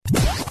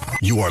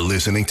You are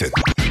listening to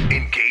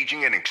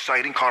engaging and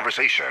exciting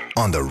conversation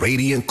on the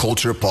Radiant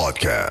Culture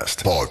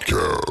Podcast.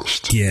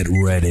 Get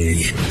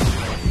ready.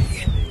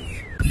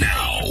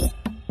 Now.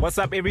 What's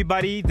up,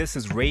 everybody? This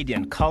is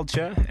Radiant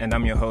Culture, and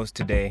I'm your host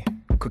today,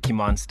 Cookie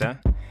Monster.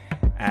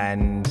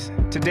 And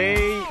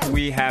today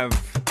we have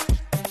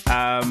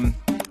a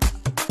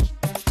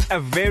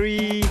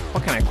very,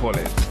 what can I call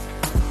it?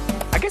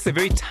 I guess a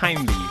very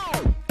timely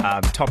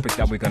topic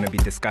that we're going to be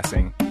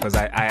discussing, because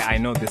I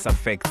know this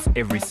affects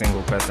every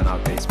single person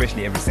out there,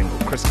 especially every single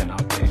Christian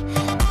out there.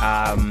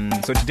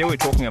 So today we're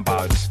talking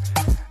about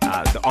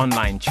the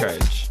online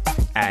church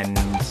and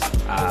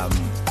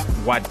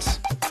what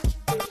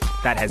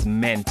that has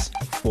meant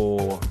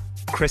for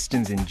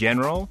Christians in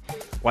general,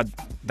 what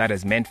that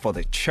has meant for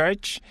the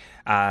church,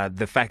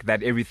 the fact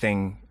that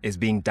everything is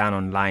being done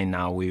online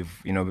now,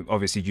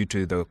 obviously due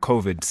to the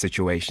COVID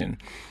situation.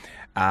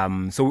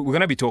 So we're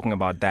going to be talking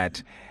about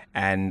that.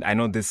 And I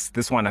know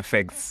this one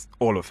affects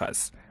all of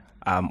us,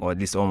 or at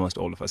least almost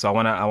all of us. So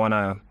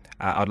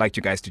I'd like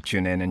you guys to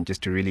tune in and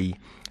just to really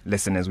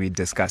listen as we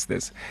discuss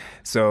this.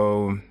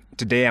 So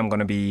today I'm going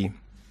to be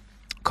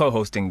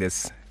co-hosting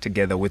this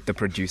together with the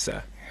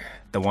producer,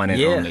 the one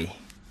and only,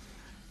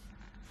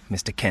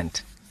 Mr.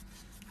 Kent.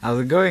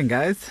 How's it going,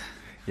 guys?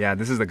 Yeah,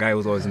 this is the guy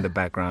who's always in the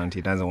background.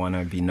 He doesn't want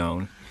to be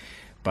known,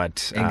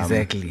 but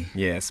exactly.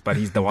 Yes, but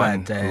he's the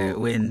one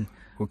when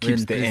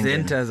keeps the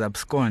engine. Presenters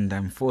abscond,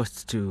 I'm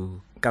forced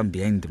to come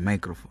behind the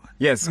microphone.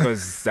 Yes,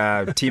 because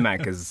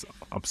T-Mac is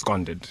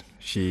absconded.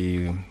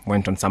 She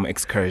went on some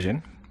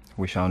excursion.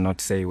 We shall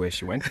not say where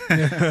she went. We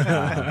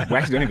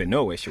actually don't even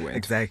know where she went.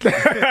 Exactly.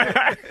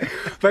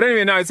 But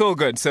anyway, no, it's all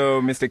good.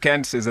 So Mr.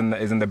 Kent is in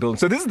the building.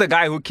 So this is the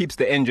guy who keeps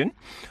the engine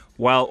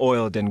well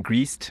oiled and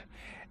greased.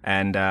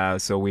 And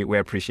so we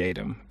appreciate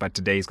him. But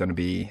today he's going to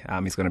be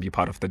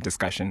part of the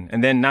discussion.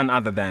 And then none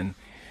other than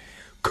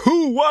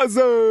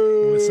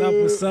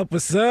Kuwaza.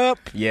 What's up?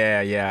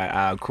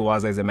 Yeah.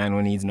 Kuwaza is a man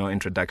who needs no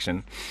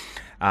introduction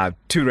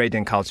to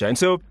Radiant Culture. And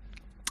so,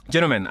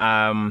 gentlemen,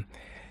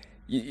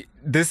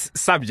 this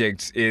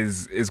subject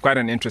is quite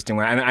an interesting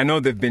one. And I know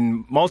there have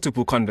been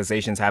multiple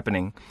conversations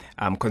happening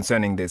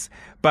concerning this.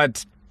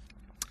 But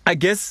I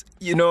guess,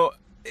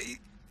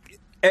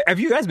 have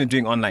you guys been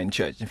doing online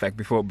church? In fact,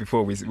 before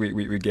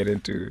we get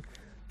into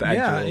the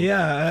actual...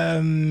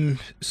 Yeah.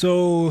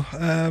 So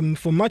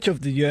for much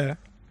of the year,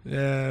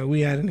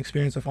 we had an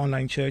experience of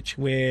online church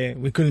where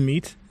we couldn't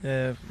meet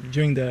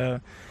during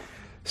the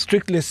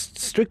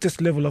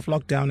strictest level of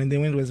lockdown, and then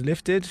when it was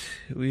lifted,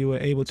 we were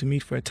able to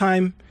meet for a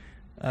time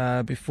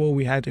before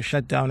we had to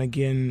shut down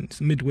again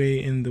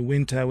midway in the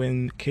winter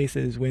when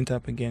cases went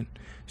up again.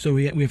 So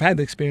we've had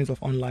the experience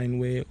of online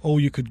where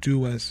all you could do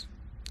was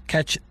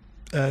catch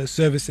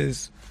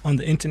services on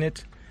the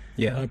internet,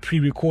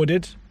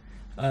 pre-recorded,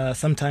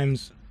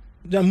 sometimes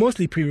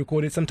mostly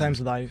pre-recorded, sometimes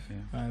live.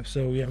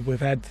 We've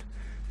had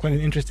quite an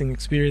interesting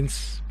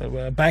experience, but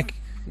we're back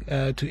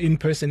to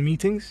in-person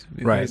meetings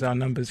because our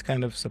numbers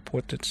kind of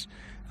support it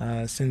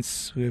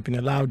since we've been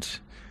allowed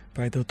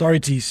by the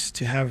authorities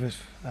to have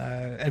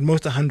at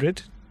most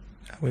 100.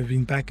 We've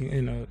been back,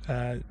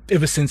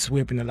 ever since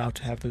we've been allowed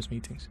to have those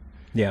meetings.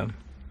 Yeah.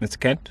 Mr.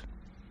 Kent?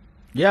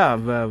 Yeah,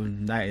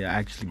 I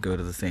actually go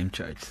to the same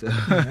church. So.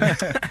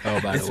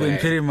 It's been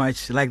pretty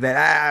much like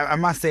that. I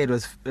must say it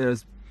was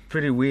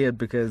pretty weird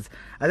because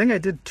I think I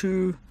did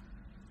two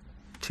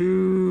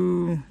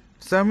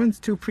sermons,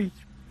 I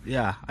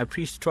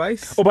preached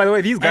twice. Oh, by the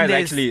way, these guys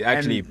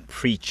actually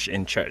preach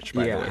in church,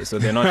 by the way, so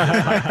they're not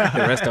just like the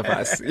rest of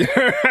us. And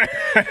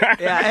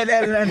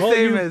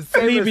same as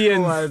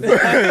plebeians.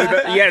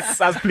 Yes,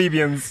 as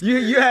plebeians.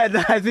 You had,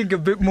 I think, a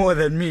bit more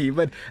than me,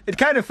 but it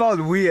kind of felt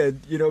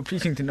weird,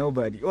 preaching to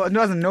nobody. Well, it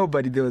wasn't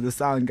nobody. There were the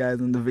sound guys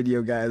and the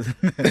video guys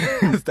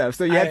and stuff.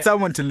 So you had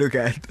someone to look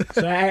at.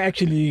 So I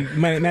actually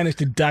managed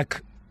to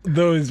duck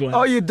those ones.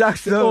 Oh, you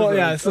ducked those. Oh,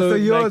 yeah. So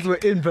yours were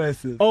in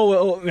person.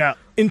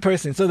 In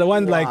person. So the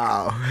one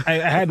wow. I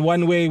had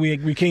one way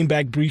we came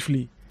back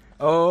briefly.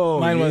 Oh,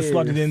 mine was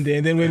slotted in there,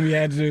 and then when we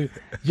had to,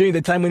 during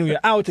the time when we were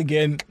out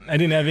again, I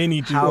didn't have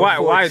any to.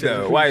 Why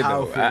though?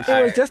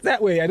 It was just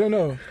that way. I don't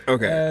know.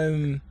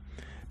 Okay.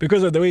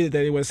 Because of the way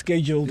that it was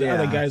scheduled, the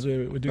other guys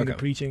were doing the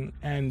preaching,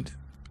 and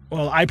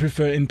I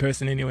prefer in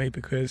person anyway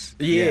because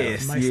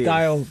my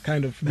style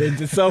kind of lends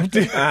itself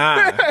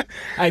to.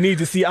 I need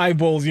to see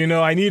eyeballs,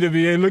 I need to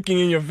be looking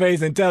in your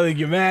face and telling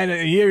you, man, are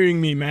you hearing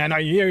me, man? Are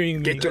you hearing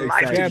me? Get your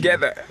life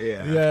together.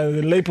 Yeah,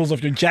 the lapels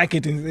of your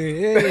jacket and say,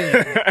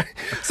 hey.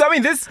 So I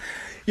mean, this,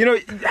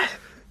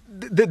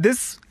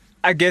 this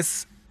I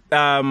guess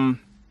begs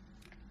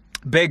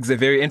a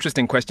very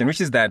interesting question,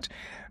 which is that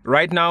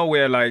right now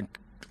we're like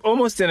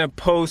almost in a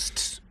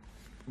post-COVID,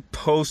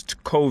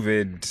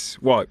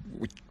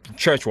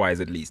 church-wise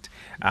at least,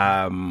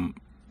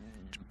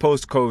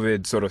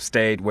 post-COVID sort of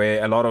state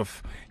where a lot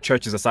of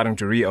churches are starting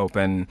to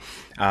reopen.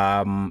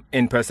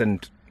 In-person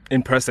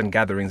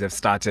gatherings have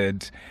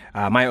started.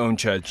 My own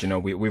church,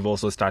 we've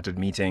also started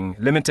meeting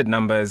limited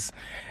numbers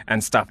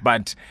and stuff.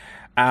 But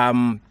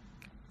the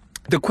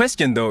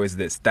question, though, is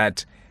this,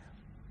 that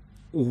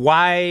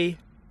why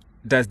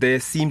does there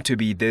seem to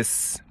be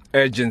this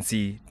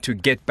urgency to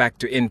get back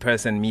to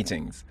in-person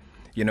meetings?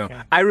 You know,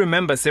 I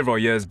remember several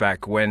years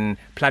back when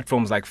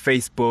platforms like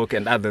Facebook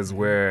and others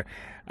were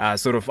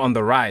sort of on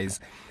the rise.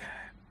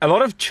 A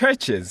lot of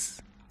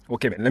churches,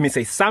 let me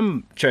say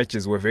some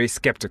churches were very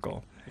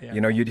skeptical. Yeah.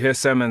 You know, you'd hear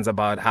sermons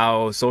about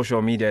how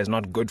social media is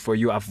not good for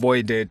you,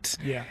 avoid it,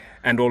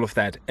 and all of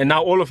that. And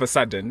now all of a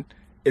sudden,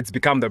 it's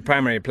become the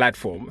primary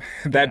platform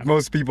that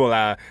most people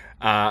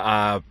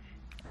are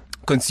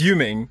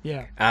consuming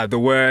the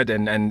word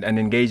and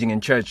engaging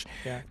in church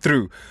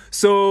through.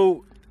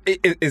 So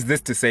is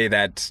this to say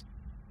that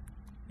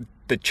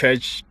the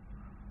church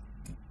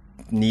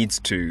needs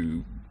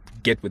to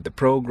get with the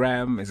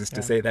program? Is this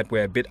to say that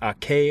we're a bit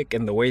archaic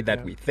in the way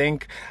that we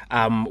think?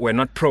 We're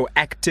not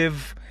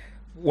proactive?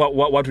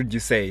 What would you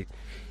say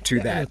to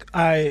that? Look,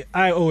 I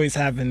always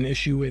have an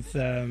issue with...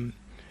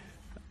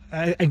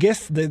 I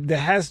guess there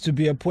has to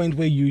be a point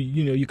where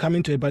you come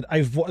into it, but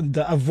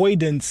the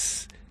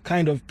avoidance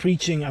kind of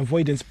preaching,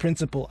 avoidance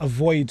principle,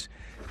 avoid...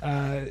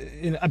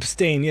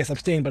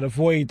 abstain, but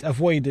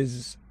avoid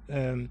is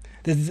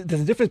there's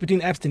a difference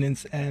between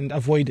abstinence and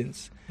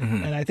avoidance.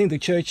 And I think the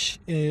church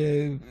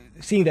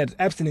seeing that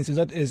abstinence is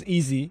not as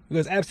easy,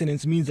 because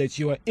abstinence means that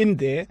you are in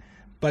there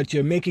but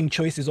you're making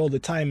choices all the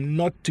time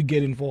not to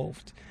get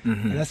involved,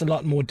 and that's a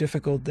lot more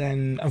difficult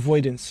than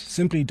avoidance.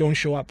 Simply don't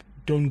show up,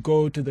 don't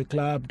go to the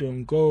club,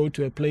 don't go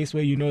to a place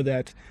where you know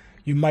that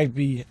you might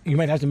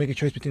have to make a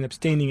choice between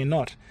abstaining and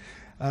not.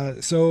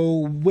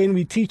 So when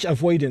we teach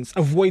avoidance,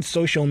 avoid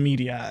social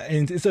media,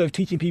 and instead of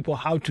teaching people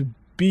how to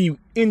be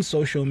in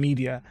social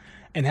media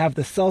and have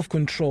the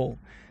self-control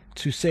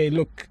to say,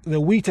 look,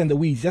 the wheat and the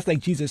weeds, just like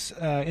Jesus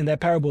in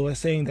that parable was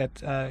saying that,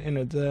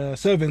 the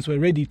servants were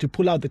ready to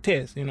pull out the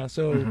tares,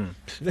 so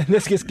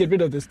let's just get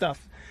rid of this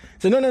stuff.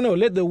 So no,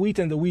 let the wheat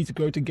and the weeds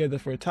grow together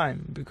for a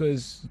time,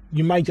 because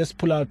you might just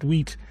pull out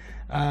wheat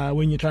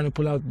when you're trying to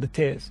pull out the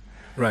tares.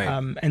 Right.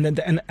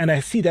 And I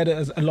see that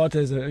as a lot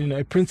as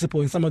a principle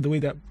in some of the way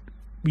that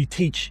we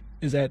teach,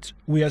 is that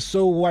we are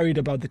so worried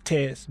about the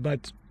tares,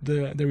 but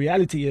the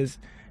reality is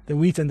the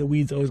wheat and the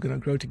weeds are always going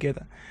to grow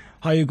together.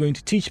 How are you going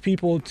to teach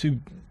people to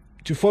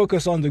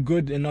focus on the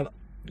good and not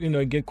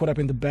get caught up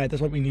in the bad? That's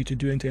what we need to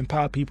do, and to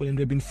empower people. And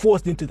they've been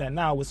forced into that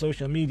now with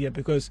social media,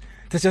 because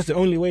that's just the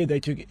only way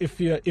that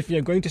if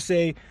you're going to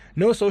say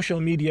no social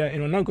media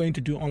and we're not going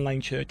to do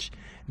online church,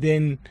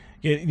 then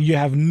you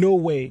have no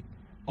way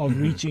of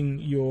reaching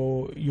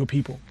your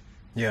people.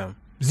 Yeah.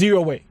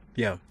 Zero way.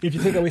 Yeah. If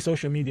you take away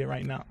social media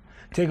right now,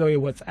 take away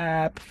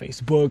WhatsApp,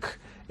 Facebook,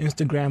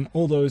 Instagram,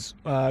 all those,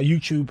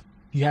 YouTube,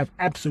 you have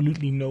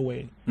absolutely no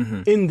way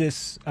in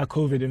this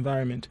COVID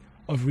environment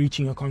of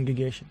reaching a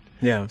congregation.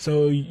 Yeah.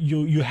 So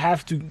you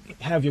have to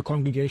have your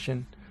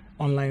congregation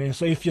online. And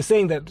so if you're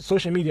saying that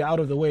social media out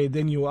of the way,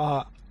 then you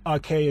are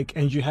archaic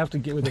and you have to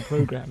get with the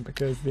program,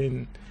 because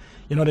then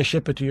you're not a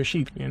shepherd to your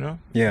sheep,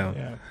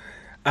 Yeah.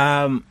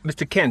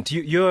 Mr. Kent,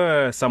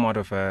 you're somewhat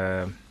of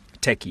a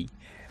techie.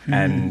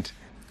 And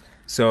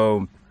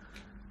so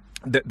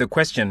the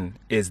question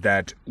is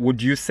that,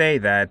 would you say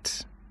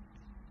that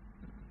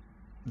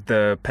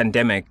the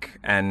pandemic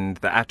and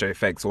the after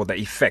effects, or the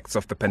effects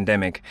of the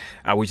pandemic,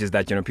 which is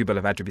that, people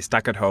have had to be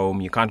stuck at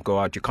home, you can't go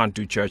out, you can't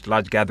do church,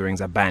 large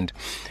gatherings are banned,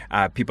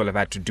 people have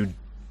had to do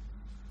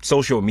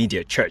social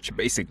media church,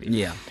 basically.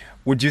 Yeah.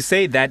 Would you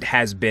say that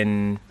has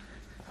been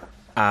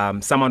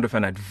somewhat of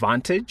an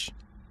advantage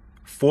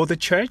for the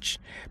church?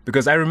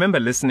 Because I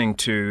remember listening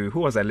to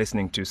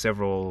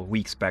several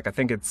weeks back? I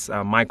think it's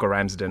Michael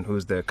Ramsden,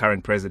 who's the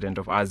current president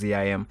of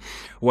RZIM,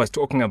 who was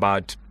talking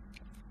about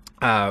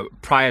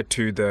prior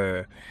to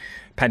the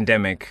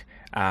pandemic,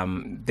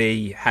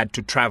 they had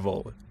to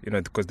travel,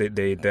 because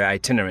they're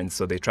itinerants,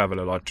 so they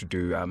travel a lot to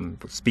do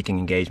speaking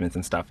engagements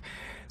and stuff.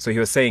 So he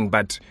was saying,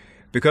 but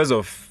because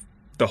of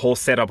the whole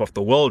setup of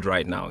the world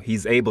right now, he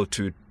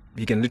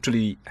can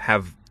literally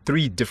have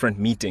 3 different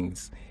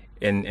meetings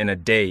in a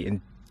day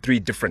in 3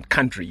 different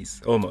countries,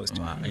 almost.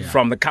 Wow, yeah.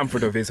 From the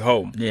comfort of his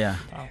home. Yeah.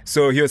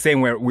 So he was saying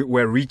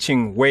we're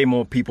reaching way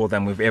more people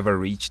than we've ever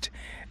reached,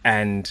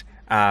 and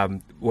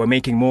we're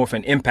making more of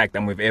an impact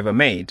than we've ever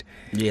made.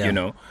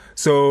 Yeah.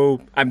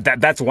 So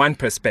that's one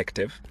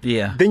perspective.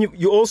 Yeah. Then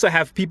you also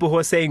have people who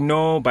are saying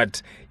no,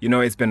 but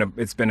it's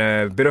been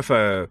a bit of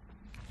a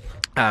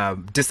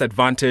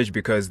disadvantage,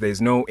 because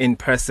there's no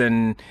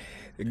in-person.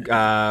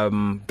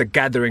 The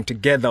gathering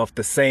together of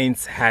the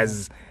saints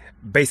has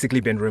basically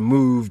been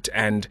removed,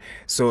 and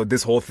so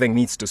this whole thing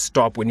needs to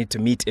stop. We need to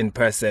meet in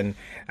person.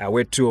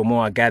 Where 2 or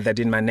more are gathered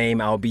in my name,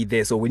 I'll be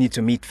there. So we need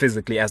to meet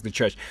physically as the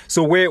church.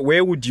 So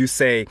where would you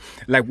say,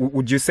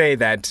 would you say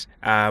that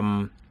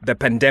the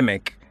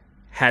pandemic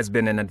has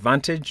been an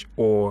advantage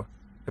or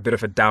a bit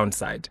of a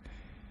downside?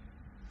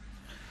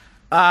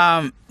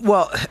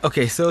 Well,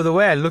 okay, so the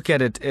way I look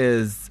at it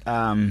is,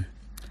 I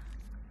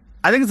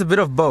think it's a bit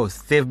of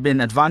both. There have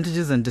been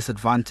advantages and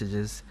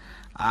disadvantages.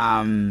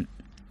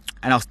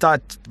 And I'll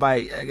start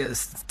by,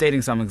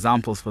 stating some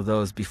examples for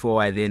those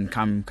before I then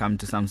come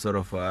to some sort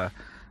of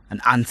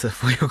an answer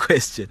for your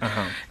question.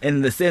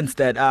 In the sense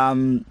that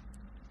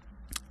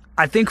I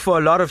I think for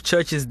a lot of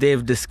churches,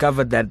 they've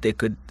discovered that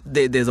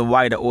there's a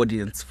wider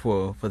audience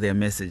for their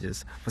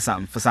messages. For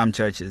some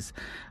churches,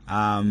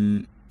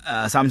 some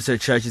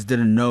churches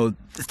didn't know,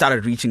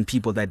 started reaching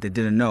people that they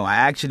didn't know. I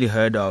actually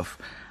heard of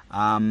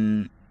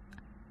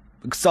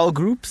cell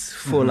groups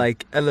for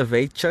like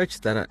Elevate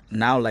Church that are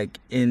now like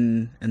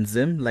in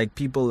Zim, like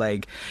people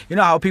like, you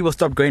know how people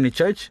stopped going to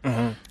church,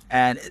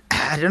 and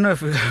I don't know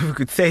if we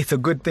could say it's a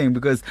good thing,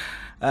 because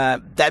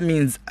that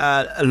means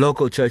a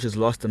local church has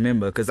lost a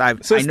member. Because I know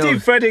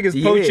Steve Furtick is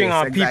poaching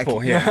our people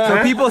here.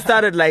 So people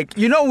started like,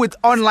 you know, with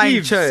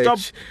online church, stop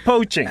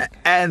poaching.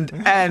 And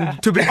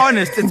to be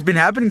honest, it's been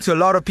happening to a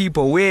lot of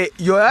people where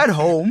you're at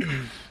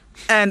home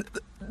and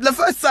the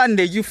first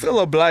Sunday you feel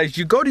obliged.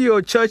 You go to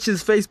your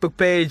church's Facebook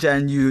page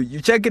and you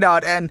check it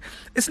out, and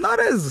it's not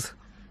as,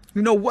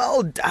 you know,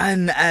 well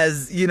done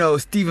as, you know,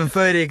 Stephen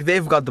Furtick.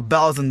 They've got the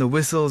bells and the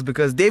whistles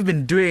because they've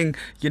been doing,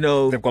 you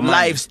know,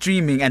 live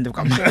streaming, and they've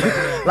got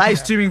live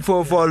streaming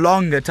for a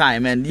longer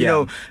time. And, you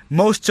know,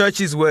 most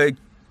churches were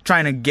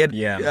trying to get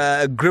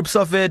grips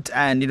of it,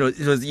 and, you know,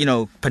 it was, you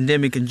know,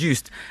 pandemic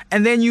induced.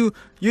 And then you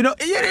get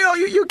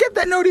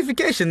that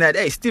notification that,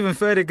 hey, Stephen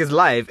Furtick is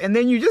live, and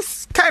then you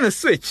just kind of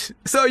switch.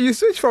 So you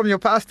switch from your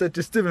pastor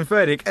to Stephen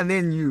Furtick, and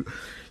then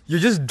you're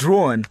just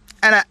drawn.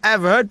 And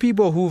I've heard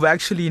people who've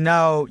actually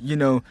now, you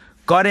know,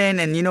 got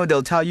in, and, you know,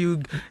 they'll tell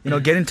you, you know,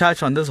 get in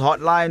touch on this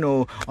hotline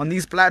or on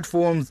these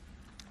platforms.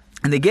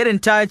 And they get in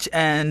touch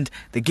and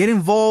they get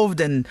involved,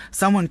 and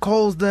someone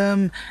calls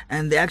them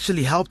and they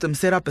actually help them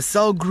set up a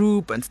cell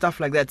group and stuff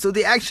like that. So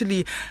they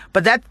actually,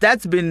 but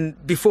that's been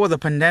before the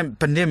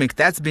pandemic,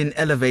 that's been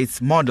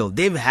Elevate's model.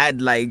 They've had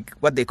like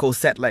what they call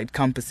satellite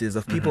campuses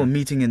of people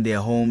meeting in their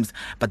homes,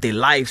 but they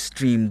live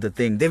stream the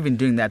thing. They've been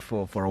doing that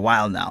for a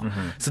while now.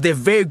 So they're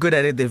very good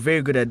at it. They're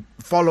very good at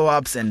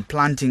follow-ups and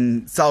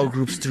planting cell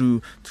groups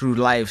through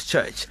live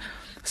church.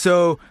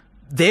 So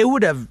they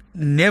would have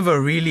never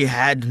really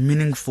had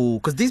meaningful,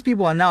 because these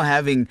people are now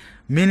having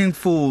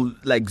meaningful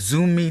like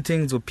Zoom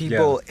meetings with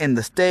people in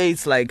the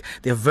States, like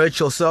their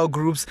virtual cell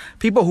groups,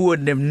 people who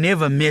would have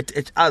never met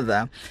each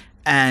other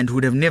and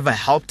would have never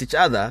helped each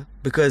other,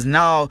 because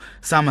now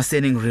some are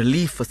sending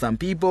relief for some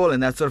people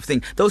and that sort of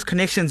thing. Those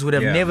connections would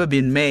have never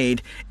been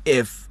made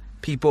if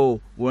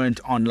people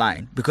weren't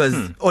online,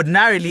 because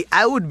ordinarily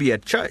I would be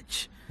at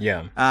church.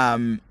 You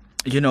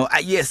know,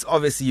 yes,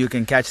 obviously you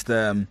can catch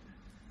the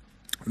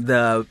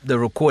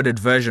recorded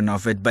version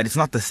of it, but it's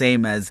not the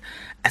same as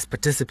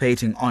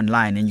participating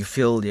online, and you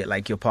feel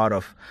like you're part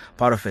of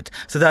it.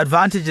 So the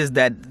advantage is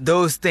that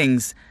those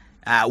things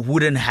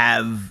wouldn't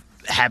have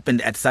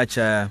happened at such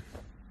a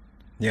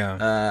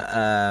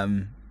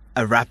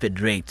rapid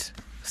rate,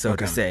 so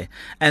to say.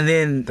 And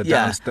then the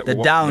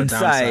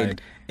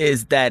downside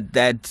is that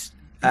the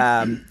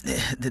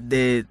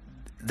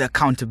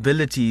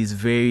accountability is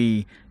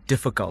very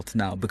difficult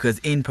now, because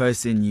in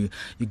person you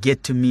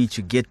get to meet,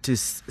 you get to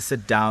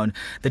sit down.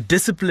 The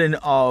discipline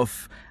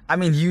of, I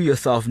mean, you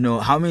yourself know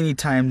how many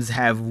times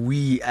have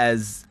we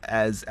as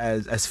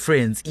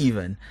friends,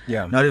 even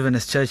not even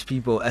as church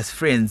people, as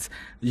friends,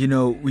 you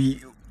know,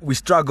 we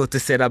struggled to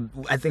set up.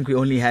 I think we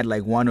only had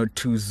like 1 or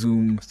 2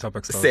 Zoom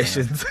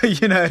sessions.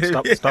 You know,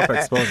 stop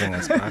exposing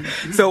us, man.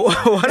 So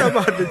what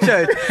about the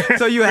church?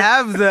 So you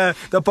have the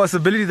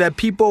possibility that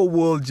people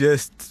will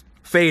just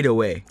fade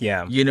away.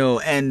 You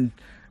know, and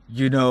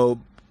you know,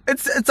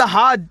 it's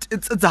hard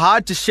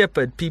to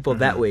shepherd people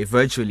that way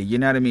virtually. You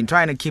know what I mean?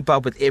 Trying to keep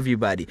up with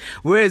everybody.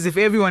 Whereas if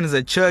everyone is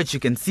at church, you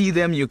can see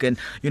them, you can,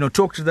 you know,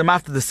 talk to them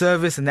after the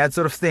service and that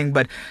sort of thing.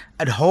 But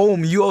at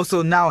home, you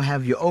also now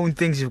have your own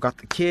things. You've got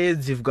the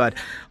kids, you've got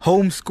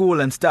homeschool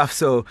and stuff.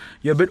 So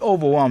you're a bit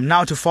overwhelmed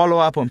now to follow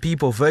up on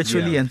people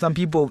virtually, and some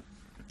people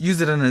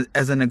use it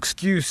as an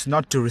excuse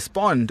not to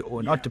respond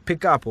or not to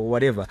pick up or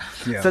whatever.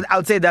 So I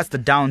would say that's the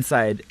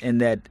downside, in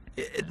that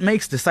it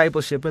makes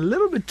discipleship a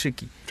little bit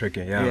tricky.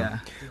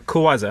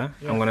 Kuwaza,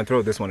 I'm going to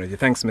throw this one at you.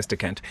 Thanks, Mr.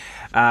 Kent.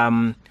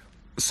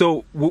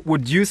 So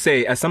would you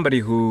say, as somebody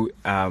who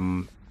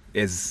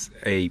is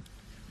a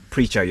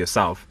preacher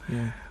yourself,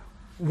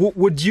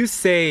 would you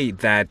say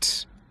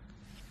that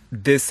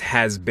this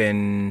has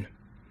been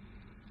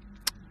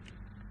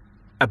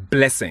a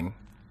blessing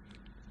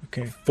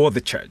for the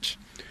church,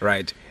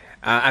 right?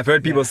 I've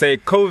heard people say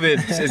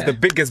COVID is the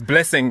biggest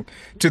blessing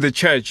to the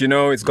church. You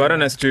know, it's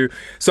gotten us to.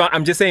 So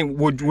I'm just saying,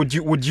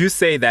 would you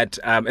say that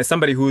as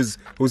somebody who's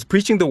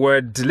preaching the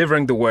word,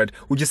 delivering the word,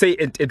 would you say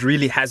it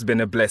really has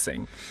been a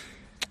blessing?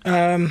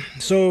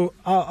 So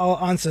I'll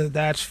answer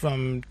that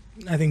from,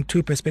 I think,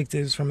 2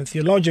 perspectives, from a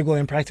theological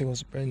and practical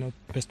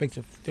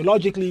perspective.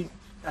 Theologically,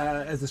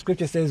 as the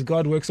scripture says,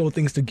 God works all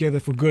things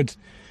together for good,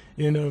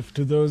 you know,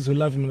 to those who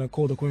love him and are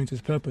called according to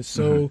his purpose.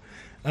 So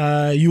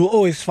you will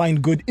always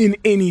find good in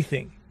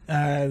anything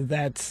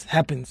that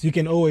happens. You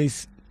can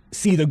always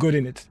see the good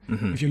in it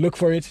if you look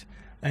for it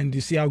and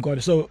you see how God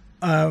is. So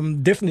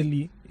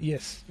definitely,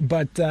 yes.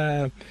 But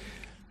from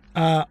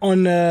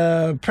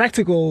a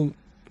practical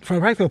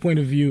point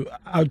of view,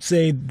 I would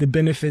say the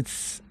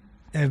benefits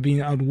have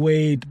been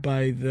outweighed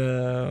by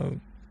the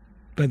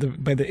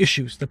the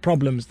issues, the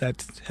problems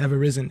that have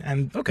arisen,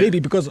 and maybe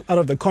because out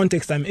of the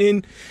context I'm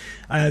in,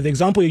 the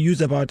example you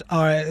used about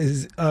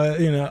RZIM,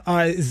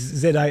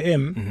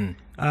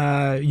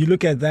 you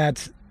look at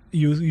that,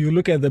 you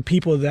look at the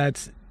people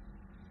that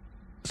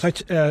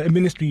such a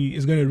ministry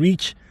is going to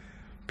reach.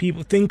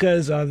 People,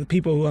 thinkers are the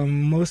people who are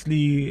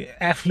mostly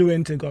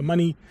affluent and got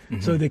money,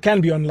 so they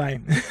can be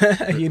online.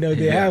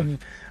 They have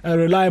a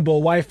reliable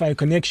Wi-Fi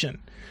connection.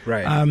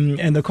 Right.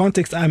 And the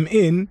context I'm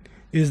in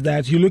is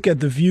that you look at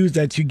the views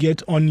that you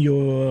get on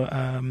your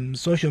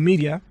social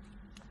media,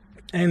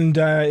 and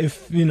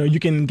if you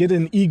can get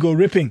an ego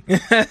ripping,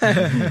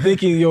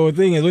 thinking your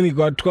thing has only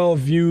got 12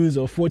 views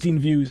or 14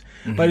 views,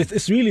 but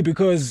it's really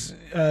because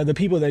the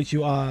people that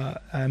you are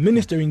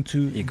ministering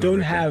to don't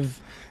have.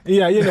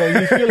 Yeah, you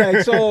feel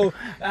like, so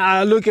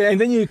look at,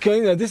 and then you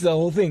can, this is the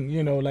whole thing,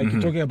 you're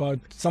talking about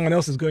someone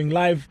else is going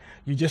live.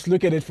 You just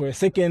look at it for a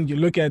second. You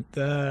look at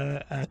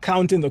the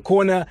count in the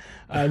corner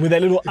with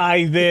that little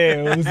eye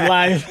there who's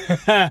live.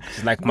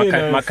 It's like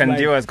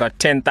Makandiwa has got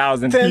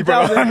 10,000 people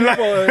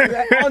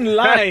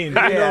online.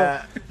 And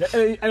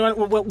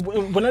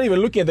we're not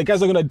even looking at the guys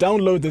who are going to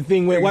download the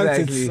thing where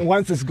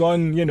once it's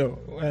gone,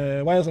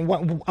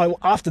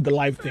 after the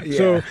live thing. Yeah.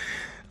 So.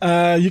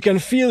 You can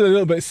feel a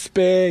little bit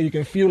spare. You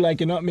can feel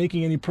like you're not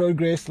making any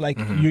progress. Like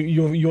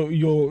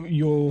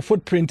your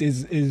footprint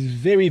is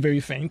very, very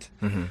faint,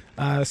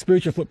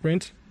 spiritual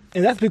footprint,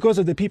 and that's because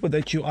of the people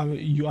that you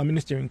are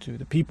ministering to.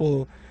 The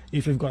people,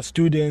 if you've got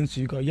students,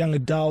 you've got young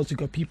adults, you've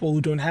got people who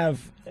don't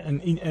have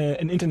an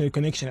internet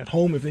connection at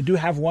home. If they do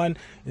have one,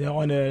 they're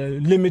on a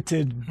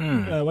limited,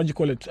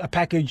 a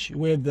package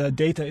where the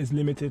data is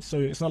limited, so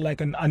it's not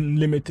like an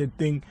unlimited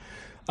thing.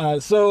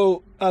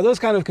 So those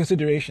kind of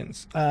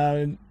considerations.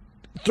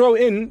 Throw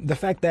in the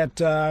fact that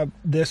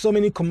there's so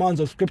many commands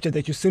of Scripture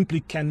that you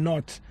simply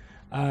cannot,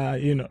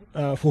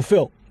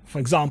 fulfill. For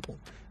example,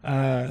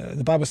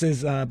 the Bible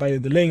says, by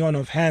the laying on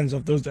of hands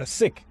of those that are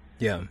sick,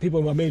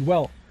 people were made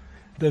well.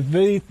 The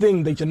very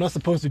thing that you're not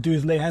supposed to do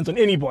is lay hands on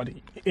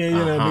anybody,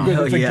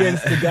 because it's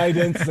against the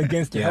guidance, it's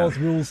against the health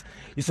rules.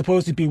 You're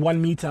supposed to be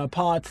 1 meter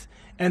apart.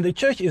 And the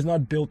church is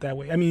not built that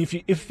way. I mean,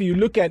 if you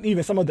look at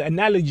even some of the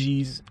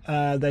analogies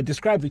that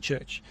describe the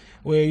church,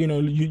 where you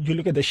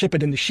look at the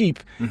shepherd and the sheep,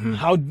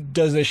 how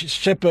does a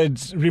shepherd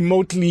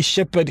remotely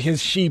shepherd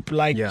his sheep?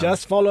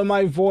 Just follow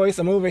my voice.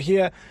 I'm over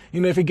here.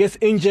 If it gets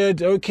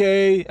injured,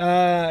 okay,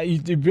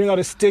 you bring out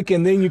a stick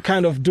and then you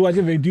kind of do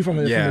whatever you do from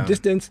a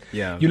distance.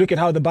 Yeah. You look at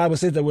how the Bible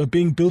says that we're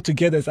being built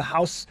together as a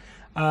house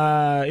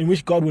in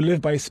which God will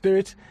live by His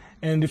Spirit.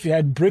 And if you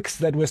had bricks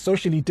that were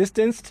socially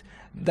distanced,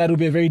 that would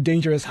be a very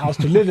dangerous house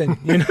to live in,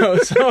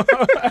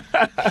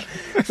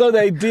 So the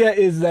idea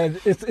is that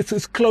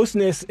it's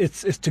closeness,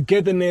 it's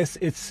togetherness,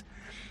 it's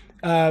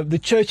the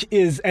church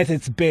is at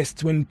its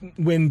best when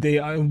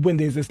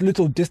there's this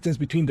little distance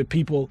between the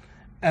people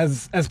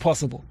as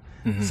possible.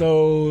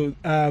 So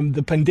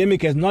the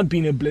pandemic has not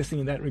been a blessing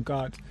in that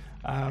regard.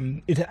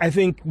 I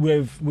think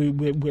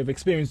we've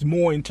experienced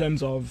more in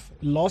terms of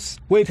loss.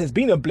 Where it has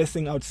been a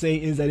blessing, I would say,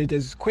 is that it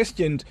has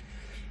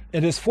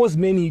forced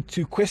many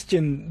to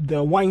question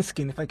the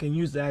wineskin, if I can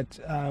use that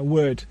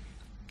word,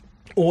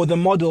 or the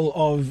model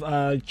of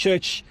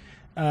church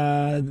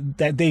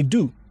that they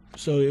do.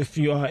 So if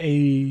you are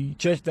a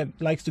church that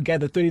likes to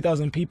gather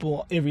 30,000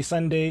 people every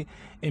Sunday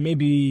and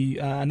maybe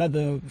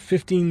another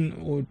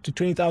 15 or to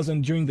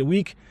 20,000 during the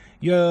week,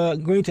 you're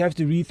going to have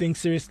to rethink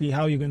seriously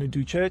how you're going to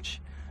do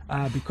church.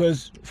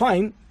 Because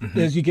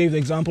as you gave the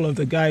example of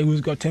the guy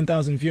who's got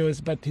 10,000 viewers,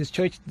 but his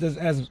church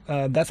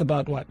that's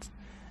about what?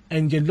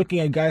 And you're looking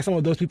at guys, some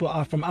of those people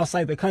are from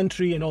outside the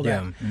country and all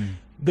that.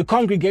 The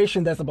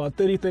congregation that's about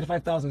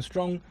 35,000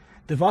 strong,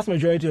 the vast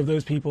majority of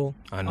those people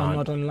are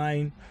not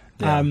online.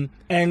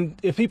 And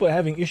if people are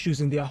having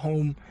issues in their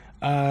home,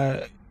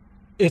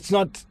 it's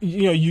not,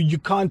 you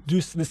can't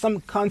do, there's some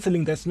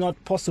counseling that's not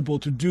possible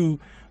to do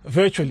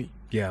virtually.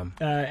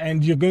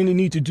 And you're going to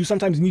need to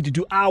sometimes you need to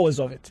do hours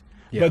of it.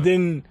 But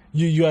then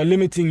you are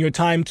limiting your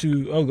time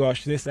to,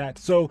 this, that.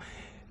 So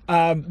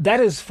that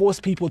has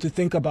forced people to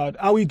think about,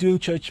 are we doing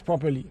church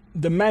properly?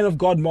 The man of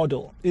God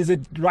model. Is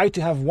it right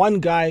to have one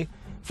guy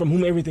from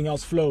whom everything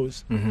else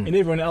flows and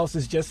everyone else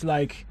is just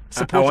like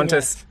supporting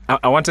us?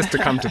 I want us to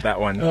come to that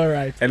one. All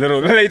right. A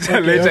little later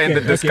in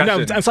the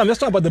discussion. No, so I'm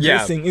just talking about the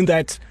blessing in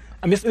that.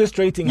 I'm just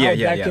illustrating how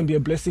that can be a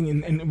blessing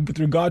in with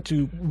regard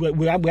to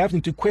we're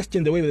having to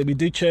question the way that we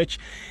do church.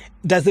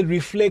 Does it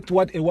reflect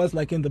what it was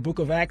like in the book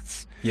of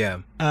Acts?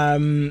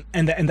 And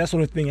that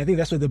sort of thing. I think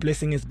that's where the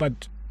blessing is.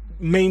 But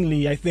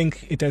mainly, I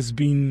think it has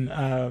been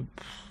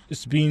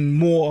it's been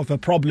more of a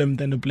problem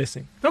than a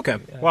blessing. Okay.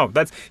 Wow.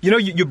 That's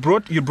you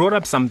brought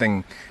up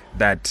something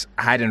that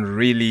I hadn't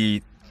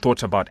really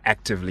thought about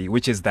actively,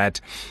 which is that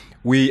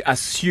we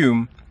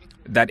assume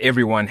that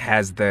everyone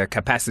has the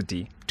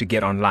capacity to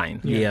get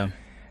online.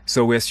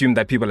 So we assume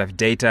that people have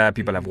data,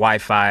 people have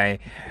Wi-Fi,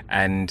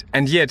 and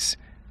yet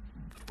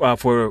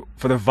for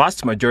the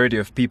vast majority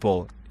of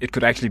people, it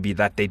could actually be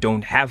that they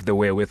don't have the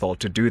wherewithal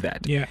to do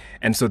that.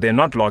 And so they're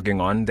not logging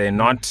on, they're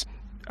not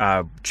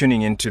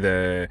tuning into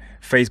the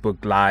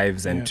Facebook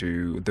lives and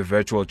to the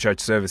virtual church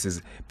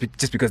services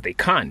just because they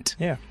can't.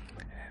 Yeah.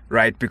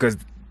 Right? Because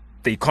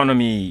the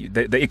economy,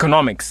 the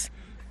economics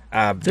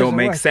don't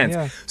make sense.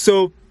 Yeah.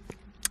 So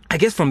I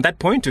guess from that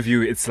point of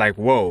view, it's like,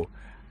 whoa,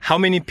 how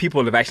many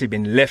people have actually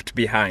been left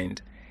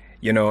behind?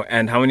 You know,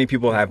 and how many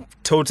people have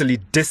totally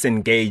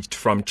disengaged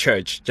from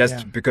church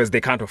just because they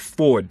can't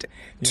afford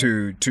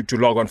to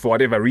log on for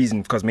whatever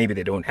reason, because maybe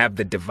they don't have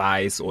the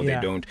device or they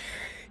don't,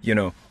 you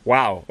know.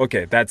 Wow.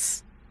 Okay,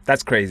 that's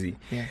crazy.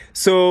 Yeah.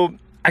 So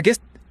I guess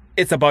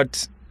it's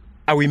about,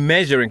 are we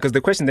measuring? Because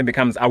the question then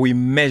becomes, are we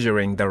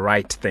measuring the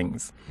right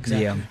things?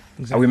 Exactly. Yeah.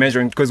 Exactly. Are we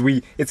measuring? Because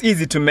it's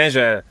easy to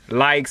measure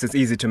likes, it's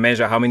easy to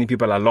measure how many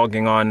people are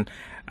logging on,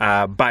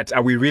 but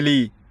are we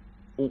really,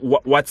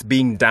 what's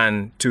being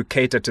done to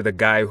cater to the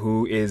guy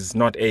who is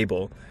not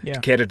able, to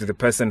cater to the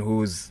person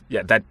who's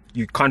that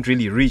you can't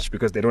really reach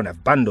because they don't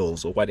have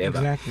bundles or whatever.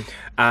 Exactly.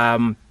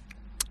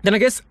 Then I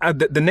guess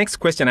the next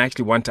question I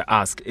actually want to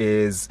ask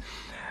is,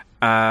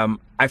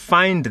 I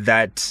find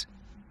that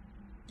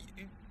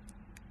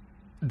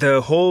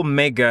the whole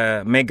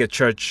mega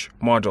church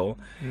model,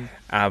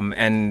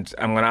 and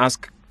I'm going to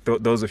ask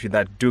those of you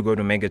that do go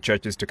to mega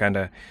churches to kind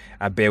of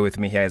bear with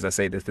me here as I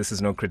say this. This is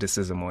no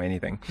criticism or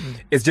anything.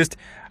 It's just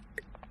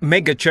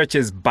mega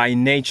churches by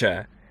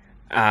nature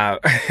are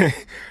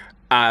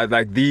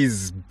like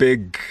these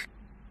big,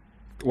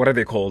 what are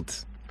they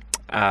called?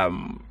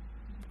 I'm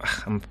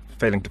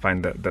failing to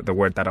find the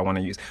word that I want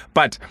to use.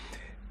 But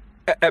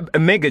a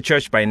mega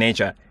church by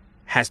nature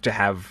has to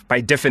have,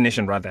 by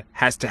definition rather,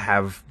 has to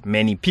have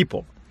many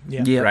people.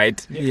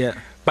 Right? Yeah.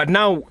 But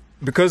now,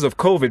 because of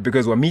COVID,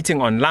 because we're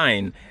meeting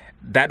online,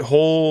 that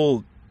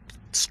whole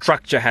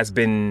structure has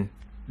been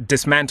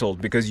dismantled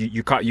because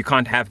you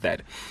can't have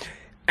that.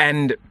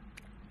 And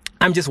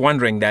I'm just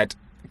wondering that,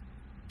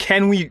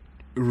 can we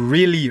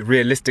really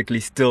realistically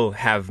still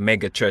have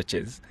mega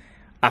churches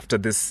after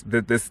this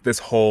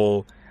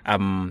whole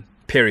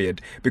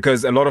period?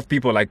 Because a lot of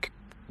people, like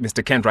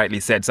Mr. Kent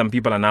rightly said, some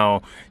people are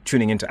now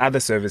tuning into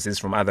other services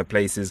from other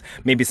places.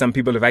 Maybe some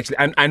people have actually,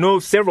 I know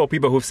several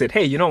people who've said,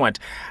 hey, you know what,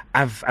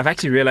 I've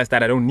actually realized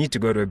that I don't need to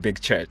go to a big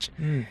church.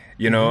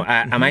 You know,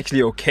 I'm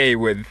actually okay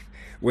with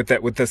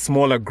the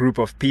smaller group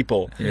of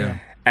people. Yeah.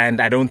 And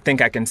I don't think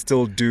I can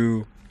still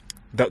do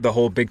the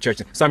whole big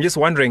church. So I'm just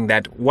wondering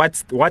that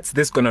what's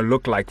this going to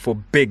look like for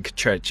big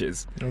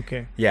churches?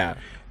 Okay. Yeah.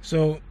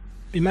 So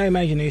in my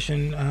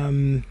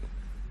imagination,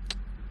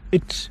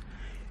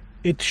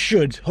 it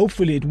should,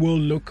 hopefully it will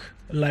look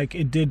like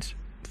it did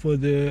for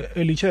the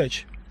early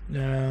church.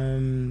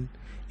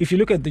 If you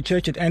look at the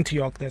church at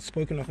Antioch that's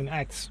spoken of in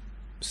Acts,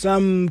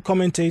 some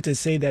commentators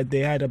say that they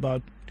had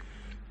about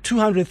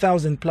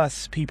 200,000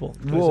 plus people.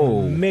 It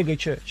was a mega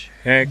church.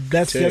 Hectic.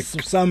 That's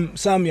just some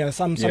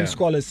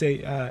scholars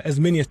say as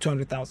many as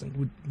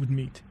 200,000 would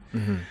meet.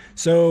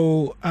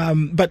 So,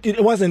 but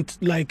it wasn't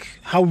like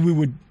how we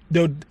would,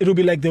 it would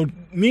be like they would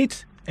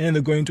meet and then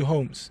they're going to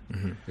homes.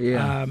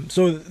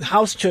 So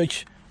house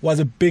church was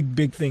a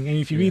big thing. And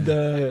if you read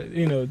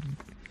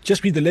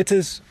just read the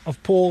letters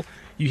of Paul,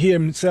 you hear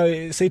him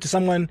say to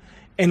someone,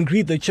 and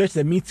greet the church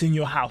that meets in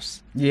your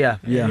house. Yeah.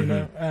 You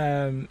know,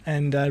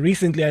 and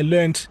recently I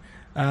learned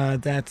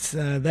that's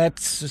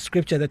a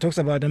scripture that talks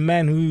about a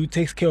man who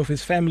takes care of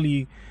his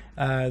family.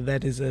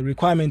 That is a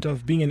requirement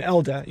of being an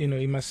elder. You know,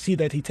 he must see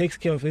that he takes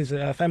care of his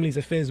family's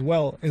affairs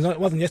well. It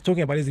wasn't just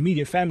talking about his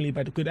immediate family,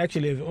 but it could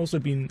actually have also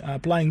been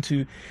applying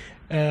to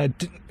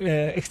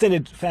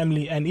extended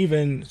family and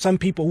even some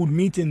people who would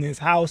meet in his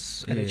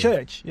house at a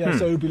church.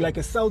 So it would be like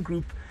a cell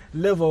group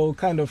level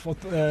kind of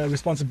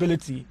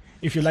responsibility,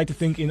 if you like to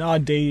think in our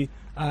day,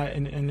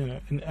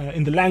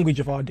 in the language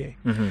of our day.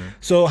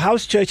 So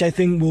house church, I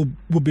think,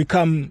 will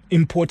become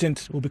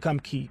important, will become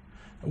key,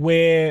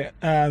 where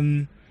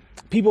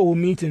people will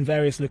meet in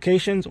various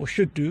locations, or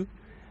should do,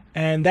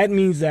 and that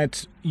means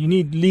that you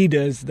need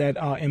leaders that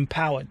are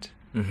empowered.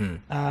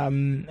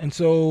 And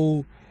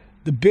so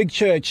the big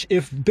church,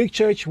 if big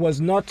church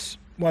was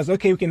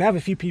okay, we can have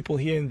a few people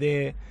here and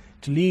there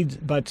to lead,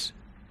 but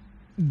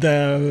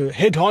the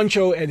head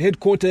honcho at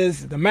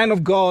headquarters, the man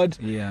of God,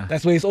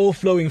 that's where it's all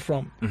flowing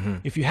from.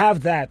 If you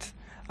have that,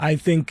 I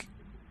think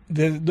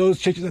those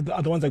churches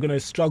are the ones that are going to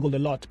struggle a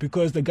lot,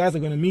 because the guys are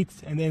going to meet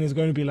and then it's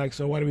going to be like,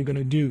 so what are we going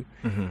to do?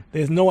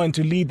 There's no one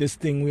to lead this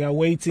thing. We are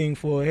waiting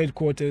for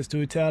headquarters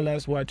to tell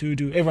us what to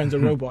do. Everyone's a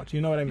robot,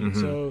 you know what I mean?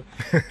 So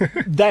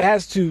that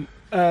has to,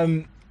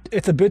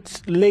 it's a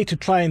bit late to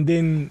try and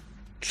then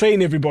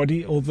train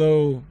everybody,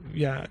 although,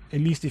 at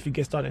least if you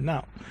get started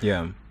now.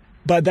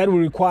 But that will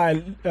require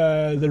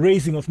the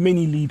raising of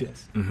many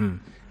leaders,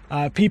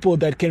 people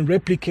that can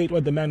replicate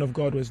what the man of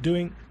God was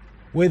doing,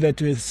 whether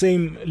to the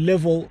same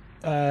level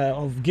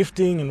of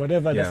gifting and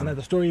whatever, that's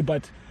another story.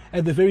 But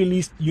at the very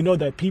least, you know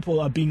that people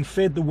are being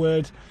fed the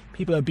word,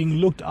 people are being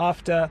looked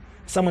after.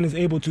 Someone is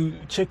able to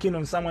check in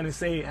on someone and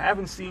say, I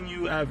haven't seen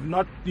you, I've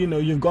not,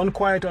 you've gone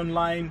quiet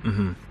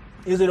online.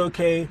 Is it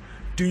okay?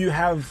 Do you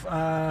have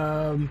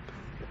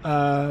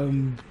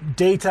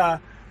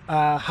data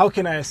how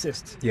can I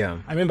assist? Yeah.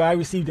 I remember I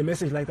received a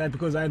message like that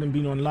because I hadn't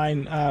been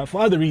online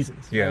for other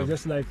reasons. Yeah. I was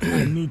just like,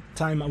 I need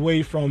time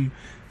away from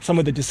some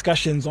of the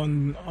discussions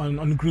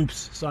on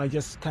groups. So I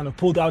just kind of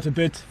pulled out a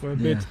bit for a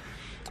bit.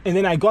 And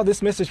then I got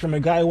this message from a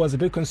guy who was a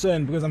bit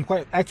concerned because I'm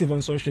quite active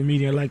on social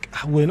media. Like,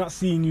 we're not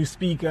seeing you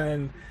speak.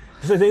 And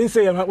so they didn't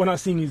say, we're not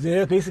seeing you.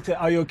 They basically said,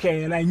 are you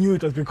okay? And I knew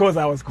it was because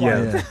I was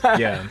quiet.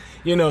 Yeah.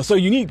 You know, so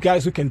you need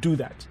guys who can do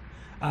that.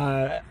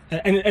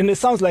 And it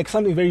sounds like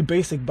something very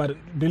basic, but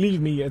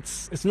believe me,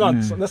 it's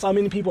not. So that's how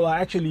many people are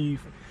actually,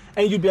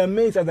 and you'd be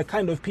amazed at the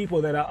kind of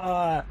people that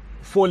are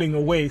falling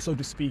away, so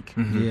to speak.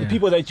 The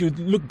people that you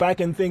look back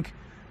and think,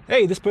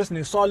 hey, this person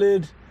is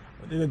solid.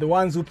 The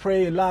ones who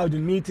pray loud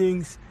in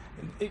meetings.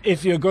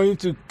 If you're going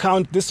to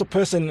count this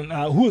person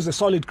who is a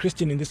solid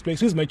Christian in this place,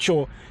 who's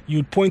mature,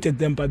 you'd point at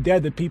them, but they're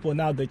the people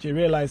now that you're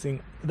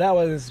realizing that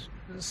was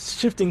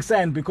shifting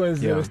sand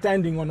because they were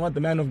standing on what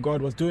the man of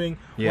God was doing.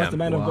 Once the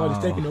man of God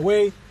is taken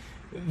away,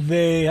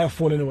 they have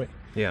fallen away.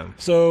 Yeah.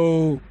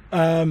 So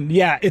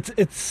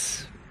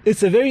it's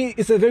a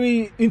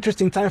very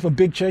interesting time for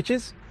big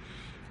churches.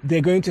 They're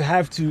going to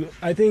have to.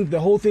 I think the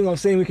whole thing of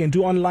saying we can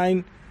do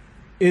online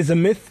is a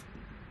myth.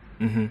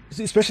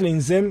 Especially in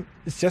Zim,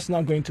 it's just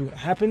not going to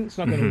happen. It's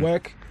not going to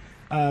work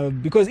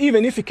because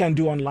even if you can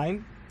do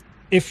online,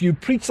 if you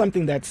preach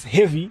something that's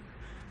heavy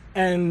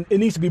and it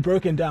needs to be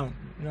broken down,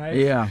 right?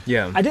 Yeah.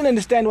 I didn't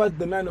understand what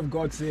the man of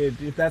God said.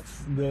 If that's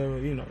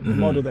the the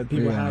model that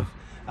people have,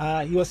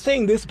 he was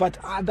saying this, but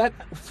that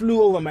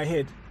flew over my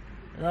head,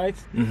 right?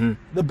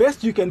 The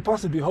best you can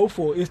possibly hope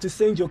for is to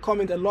send your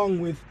comment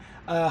along with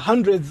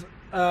hundreds,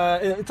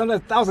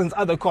 sometimes thousands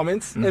other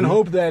comments, and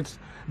hope that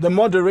the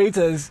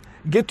moderators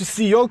get to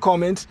see your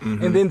comment,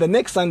 and then the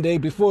next Sunday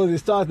before they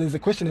start, there's a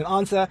question and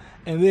answer,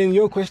 and then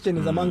your question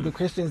is among the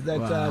questions that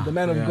the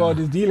man of God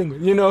is dealing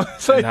with. You know,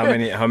 so and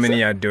how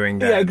many are doing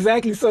that? Yeah,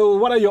 exactly. So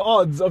what are your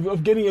odds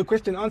of getting your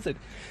question answered?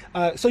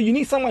 So you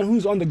need someone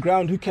who's on the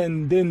ground who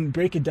can then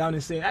break it down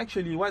and say,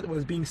 actually, what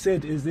was being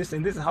said is this,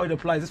 and this is how it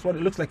applies. This is what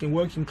it looks like in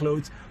working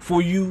clothes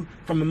for you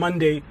from a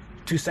Monday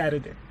to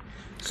Saturday.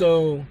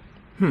 So,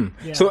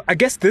 So I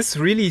guess this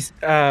really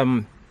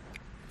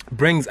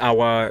brings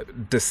our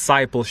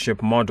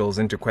discipleship models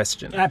into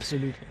question.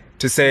 Absolutely.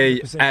 To say,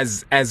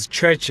 100%. as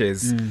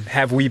churches,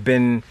 have we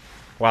been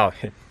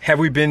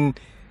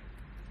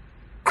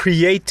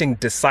creating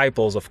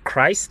disciples of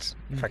Christ?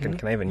 If I can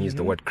I even use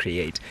the word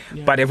create?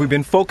 Yeah. But have we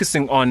been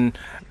focusing on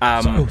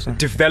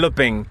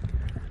developing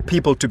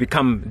people to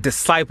become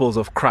disciples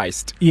of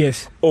Christ?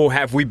 Yes. Or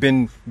have we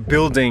been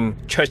building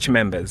church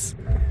members?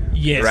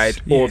 Yes. Right?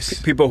 Or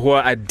people who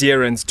are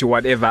adherents to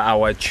whatever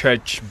our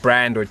church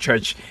brand or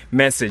church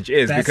message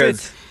is. That's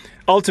because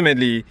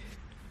ultimately,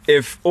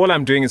 if all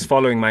I'm doing is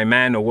following my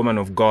man or woman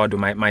of God or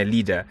my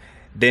leader,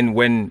 then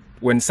when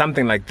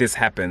something like this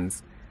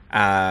happens,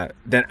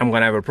 then I'm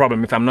going to have a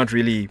problem if I'm not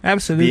really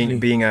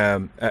being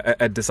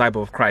a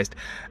disciple of Christ.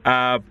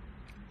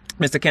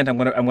 Mr. Kent, I'm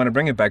going to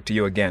bring it back to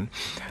you again.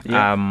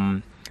 Yeah.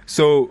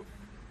 So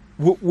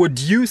would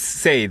you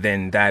say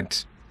then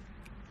that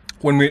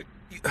when we...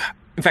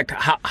 In fact,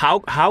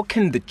 how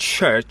can the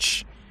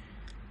church,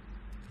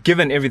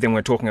 given everything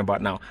we're talking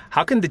about now,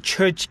 how can the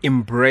church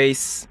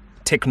embrace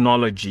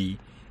technology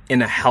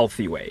in a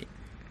healthy way?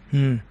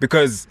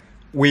 Because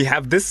we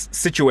have this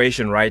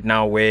situation right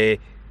now where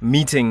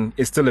meeting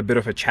is still a bit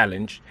of a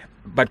challenge.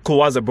 But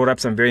Kulwaza brought up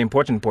some very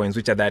important points,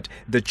 which are that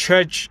the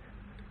church,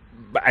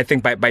 I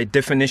think by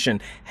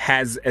definition,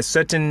 has a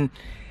certain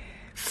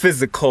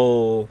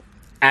physical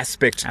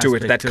aspect to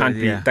it that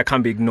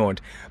can't be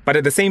ignored. But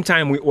at the same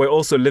time, we're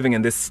also living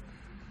in this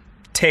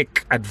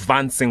tech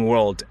advancing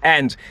world,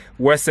 and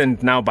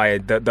worsened now by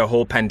the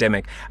whole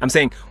pandemic. I'm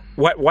saying,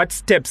 what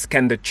steps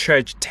can the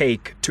church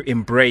take to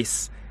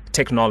embrace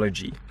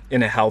technology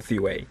in a healthy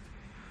way?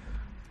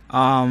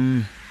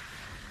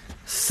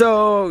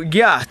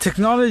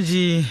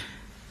 Technology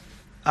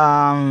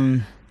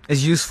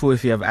is useful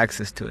if you have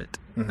access to it.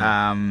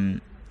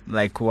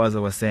 Like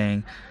Kwaza was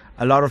saying,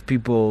 a lot of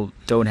people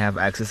don't have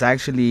access.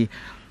 Actually,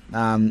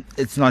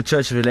 it's not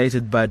church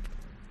related, but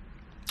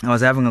I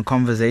was having a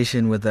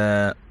conversation with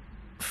a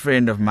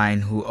friend of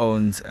mine who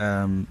owns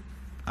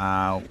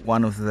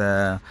one of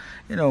the,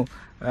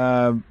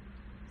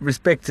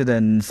 respected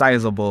and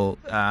sizable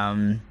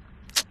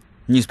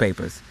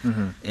newspapers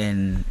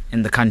in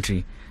the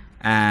country,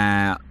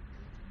 and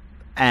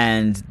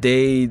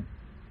they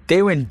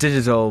went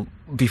digital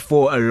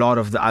before a lot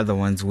of the other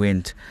ones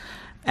went,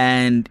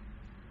 and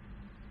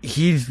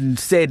he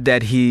said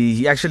that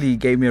he actually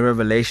gave me a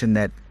revelation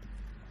that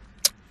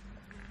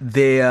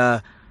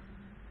their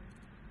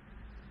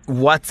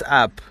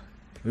WhatsApp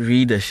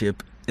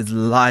readership is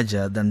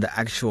larger than the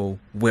actual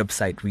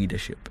website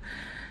readership.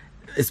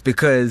 It's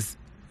because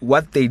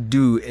what they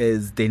do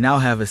is they now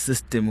have a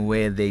system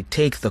where they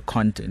take the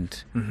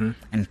content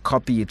and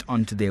copy it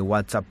onto their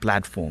WhatsApp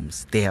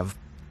platforms. They have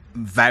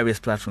various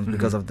platforms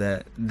because of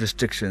the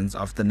restrictions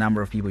of the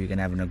number of people you can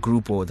have in a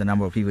group or the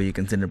number of people you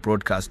can send a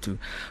broadcast to.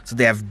 So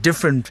they have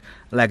different,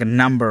 like a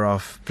number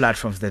of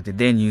platforms that they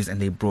then use,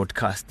 and they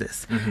broadcast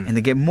this. And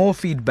they get more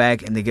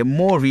feedback, and they get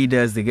more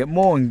readers, they get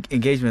more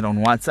engagement on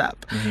WhatsApp.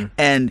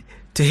 And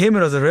to him, it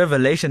was a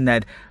revelation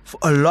that for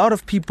a lot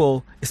of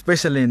people,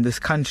 especially in this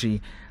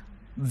country,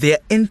 their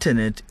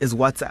internet is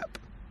WhatsApp.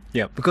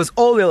 Yeah. Because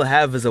all they'll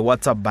have is a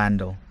WhatsApp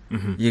bundle.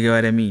 You get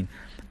what I mean?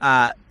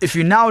 If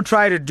you now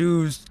try to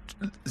do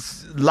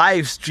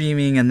live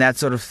streaming and that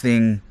sort of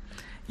thing,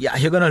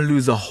 you're going to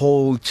lose a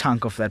whole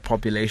chunk of that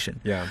population.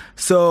 Yeah.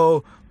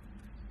 So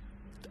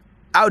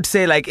I would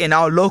say, like, in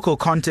our local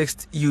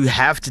context, you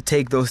have to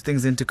take those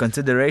things into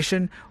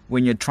consideration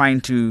when you're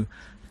trying to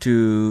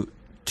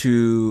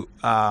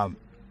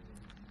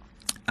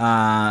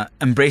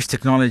embrace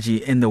technology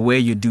in the way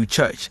you do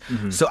church.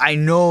 So I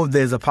know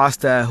there's a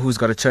pastor who's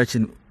got a church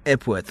in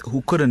Epworth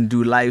who couldn't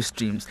do live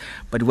streams,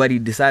 but what he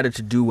decided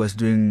to do was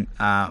doing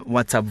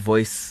WhatsApp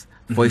voice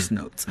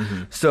notes.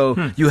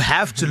 So you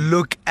have to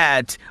look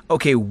at,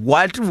 okay,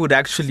 what would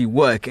actually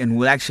work and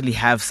will actually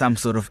have some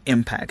sort of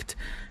impact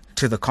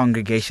to the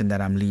congregation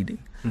that I'm leading.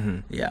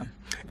 Yeah.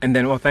 And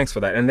then, well, thanks for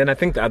that. And then I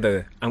think the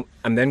other,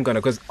 I'm then going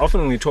to, because often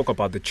when we talk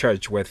about the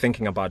church, we're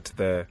thinking about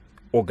the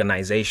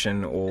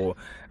organization or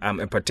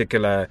a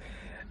particular,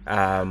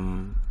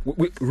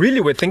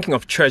 we're thinking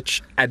of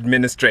church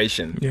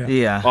administration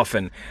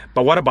often.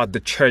 But what about the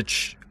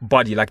church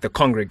body, like the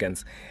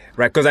congregants,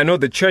 right? Because I know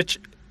the church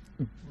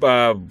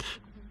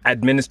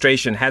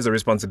administration has a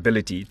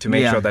responsibility to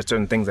make sure that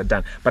certain things are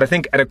done. But I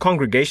think at a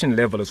congregation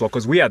level as well,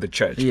 because we are the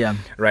church,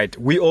 right?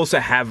 We also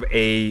have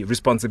a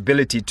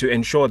responsibility to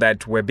ensure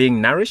that we're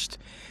being nourished,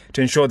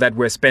 to ensure that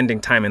we're spending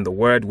time in the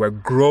Word, we're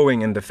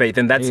growing in the faith.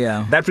 And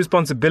that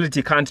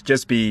responsibility can't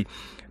just be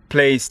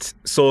placed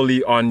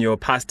solely on your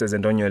pastors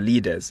and on your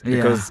leaders,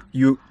 because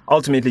you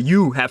ultimately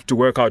have to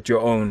work out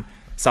your own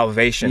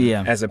salvation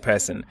as a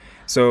person.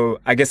 So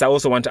I guess I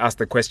also want to ask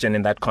the question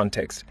in that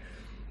context.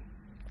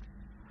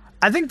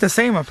 I think the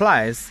same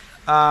applies,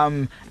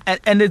 and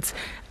it's,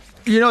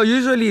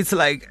 usually it's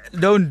like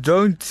don't.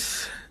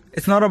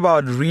 It's not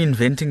about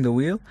reinventing the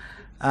wheel.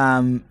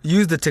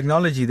 Use the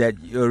technology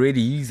that you're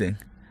already using,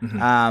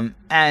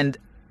 and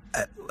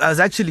I was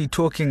actually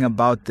talking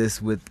about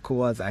this with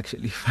Koaz,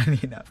 actually, funny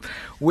enough,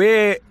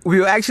 where we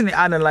were actually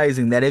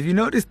analyzing that. Have you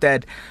noticed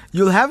that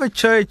you'll have a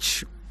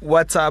church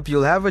WhatsApp,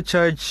 you'll have a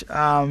church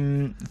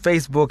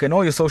Facebook, and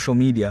all your social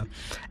media,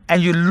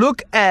 and you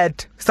look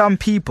at some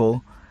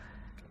people.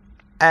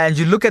 And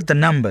you look at the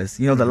numbers,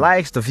 the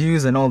likes, the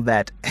views, and all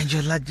that, and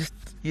you're like, just,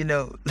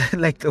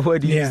 like the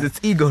word you use, it's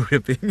ego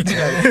ripping.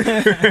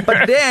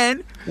 But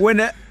then, when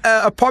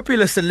a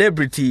popular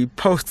celebrity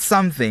posts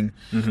something,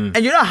 and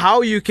you know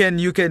how you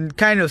can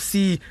kind of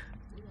see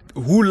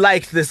who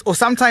liked this, or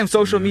sometimes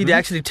social media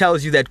actually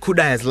tells you that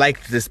Kuda has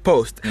liked this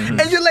post, and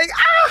you're like,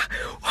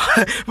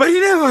 but he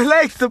never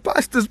liked the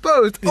pastor's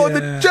post or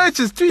the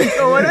church's tweet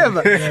or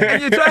whatever.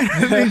 And you're trying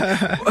to think.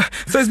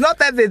 So it's not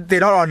that they're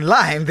not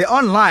online. They're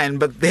online,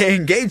 but they're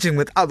engaging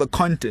with other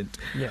content.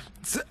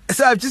 So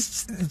I've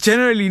just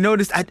generally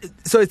noticed.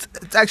 So it's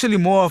actually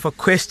more of a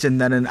question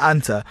than an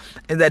answer.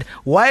 In that,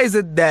 why is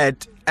it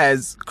that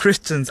as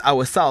Christians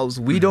ourselves,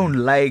 we don't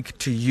like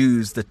to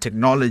use the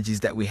technologies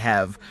that we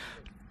have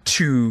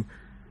to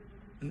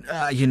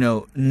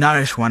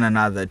nourish one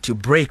another, to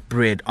break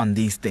bread on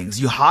these things?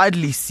 You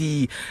hardly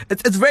see,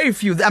 it's very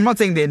few. I'm not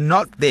saying they're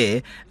not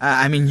there.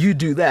 I mean, you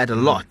do that a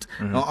lot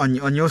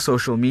on your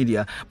social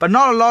media, but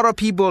not a lot of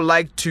people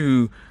like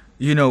to,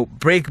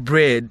 break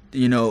bread,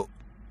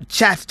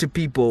 chat to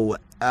people,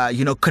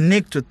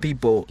 connect with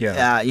people,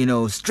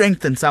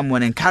 strengthen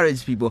someone,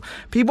 encourage people.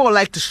 People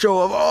like to show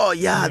off,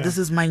 this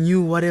is my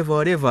new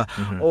whatever,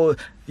 or,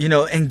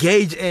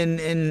 engage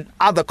in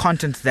other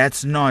content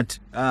that's not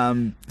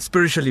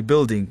spiritually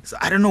building. So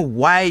I don't know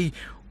why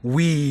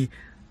we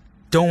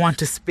don't want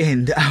to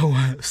spend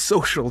our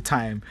social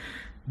time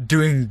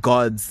doing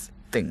God's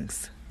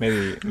things.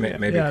 Maybe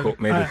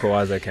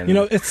Koaza can.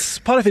 It's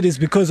part of it is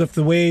because of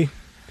the way,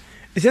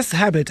 it's just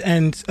habit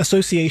and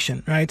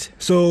association, right?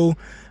 So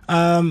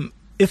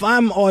if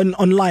I'm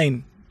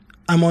online,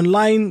 I'm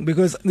online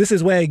because this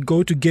is where I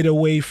go to get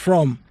away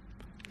from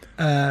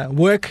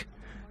work.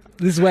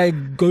 This is where I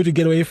go to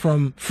get away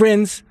from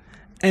friends.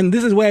 And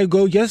this is where I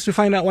go just to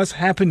find out what's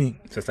happening.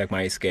 So it's like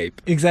my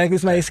escape. Exactly.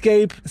 It's my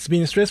escape. It's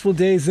been a stressful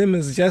day. Zim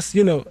is just,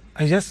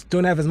 I just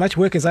don't have as much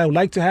work as I would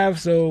like to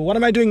have. So what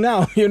am I doing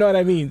now? You know what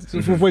I mean?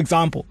 So for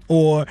example,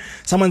 or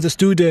someone's a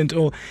student,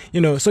 or,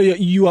 so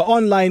you are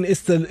online.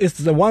 It's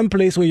the one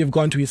place where you've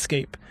gone to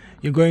escape.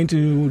 You're going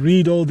to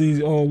read all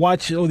these or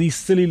watch all these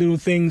silly little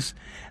things.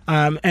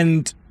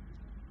 And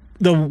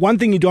the one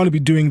thing you don't want to be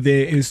doing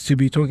there is to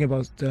be talking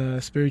about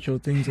spiritual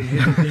things and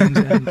hidden things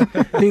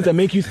and things that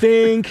make you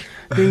think,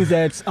 things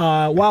that,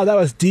 wow, that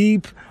was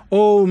deep,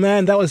 oh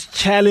man, that was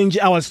challenge.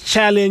 I was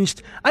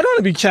challenged. I don't want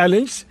to be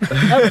challenged.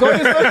 I've got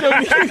to social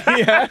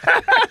media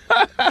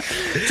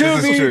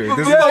This is true.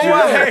 This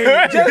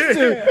is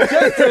true.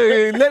 just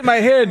to let my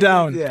hair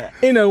down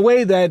in a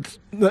way that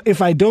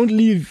if I don't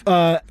leave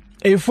a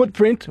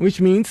footprint, which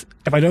means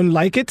if I don't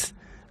like it,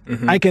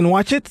 I can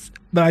watch it,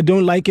 but I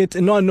don't like it,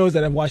 and no one knows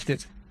that I've watched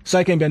it. So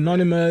I can be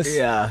anonymous,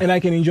 and I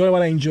can enjoy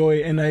what I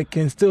enjoy, and I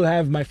can still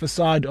have my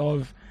facade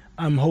of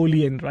I'm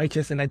holy and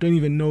righteous, and I don't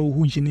even know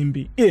who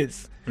Jinimbi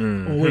is,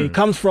 or where he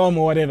comes from,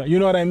 or whatever. You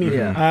know what I mean?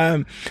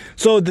 Yeah.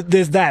 So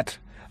there's that.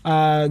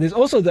 There's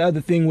also the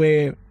other thing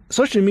where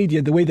social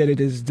media, the way that it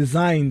is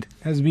designed,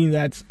 has been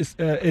that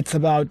it's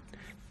about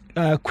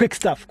quick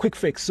stuff, quick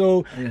fix.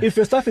 So if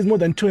your stuff is more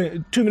than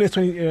 2 minutes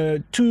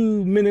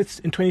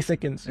and 20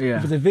 seconds,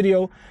 if it's a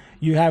video,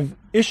 you have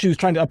issues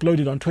trying to upload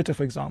it on Twitter,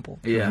 for example.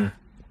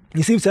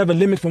 It seems to have a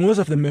limit for most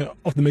of the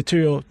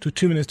material to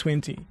 2 minutes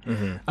 20.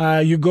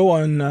 You go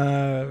on,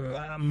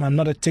 I'm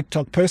not a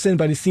TikTok person,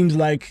 but it seems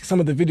like some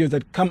of the videos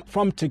that come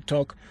from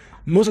TikTok,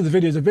 most of the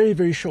videos are very,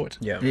 very short.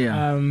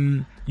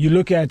 You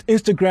look at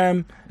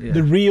Instagram,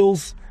 the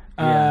Reels,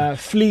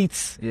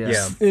 fleets, you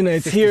know,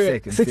 it's 60 here,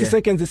 seconds, 60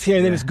 seconds, it's here,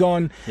 and then it's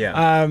gone.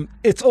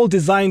 It's all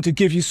designed to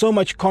give you so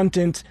much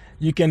content.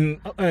 You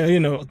can,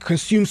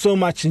 consume so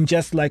much in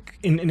just like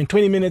in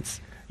 20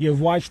 minutes.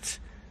 You've watched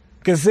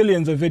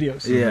gazillions of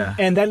videos,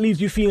 and that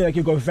leaves you feeling like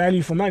you got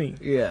value for money.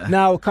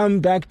 Now come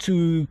back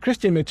to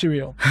Christian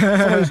material.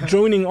 Someone's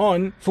droning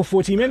on for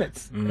 40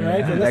 minutes,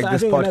 right? And that's, like I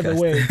think, podcast. another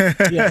way.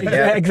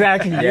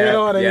 Exactly. You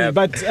know what I mean?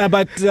 But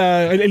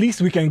at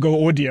least we can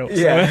go audio.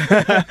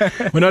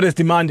 So we're not as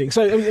demanding.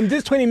 So in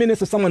this 20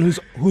 minutes of someone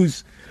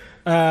who's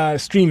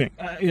streaming,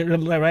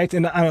 right?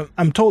 And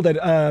I'm told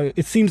that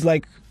it seems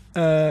like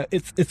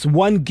it's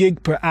 1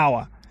 gig per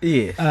hour.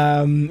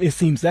 It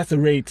seems that's the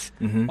rate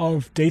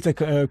of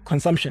data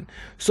consumption.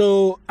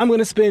 So I'm going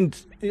to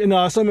spend,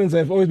 our sermons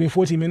have always been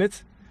 40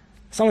 minutes.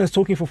 Someone is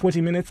talking for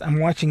 40 minutes. I'm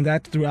watching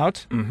that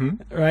throughout,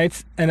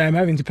 right? And I'm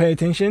having to pay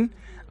attention.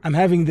 I'm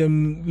having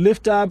them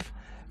lift up,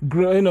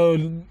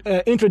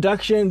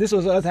 introduction. This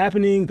was what's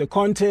happening, the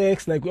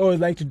context, like we always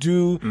like to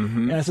do.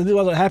 So this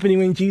was what happening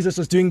when Jesus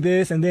was doing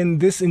this, and then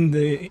this in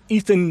the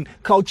Eastern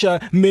culture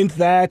meant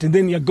that, and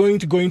then you're going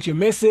to go into your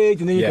message,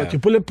 and then you got your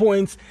bullet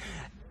points.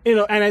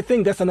 And I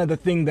think that's another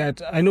thing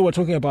that I know we're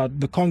talking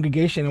about the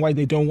congregation and why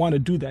they don't want to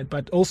do that,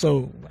 but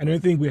also I don't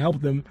think we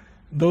help them.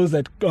 Those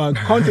that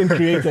content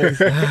creators,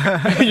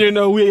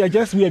 we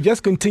have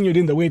just continued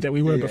in the way that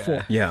we were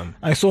before.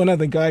 I saw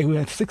another guy who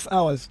had 6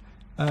 hours.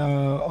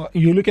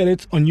 You look at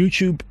it on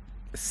YouTube.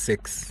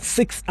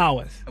 6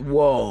 hours.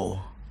 Whoa.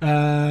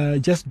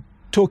 Just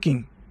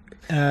talking.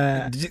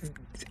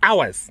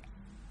 Hours.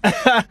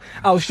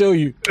 I'll show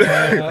you.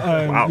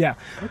 Wow. Yeah.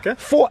 Okay.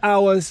 4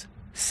 hours,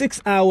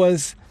 6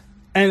 hours.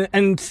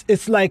 And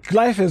it's like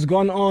life has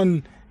gone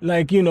on,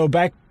 like,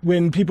 back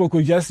when people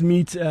could just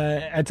meet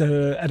at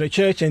a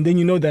church, and then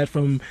that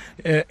from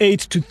 8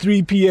 to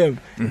 3 p.m.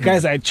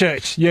 guys are at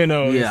church.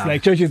 It's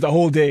like church is the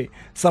whole day.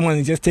 Someone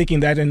is just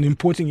taking that and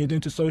importing it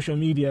into social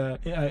media,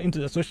 into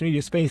the social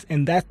media space,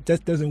 and that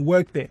just doesn't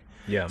work there.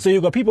 So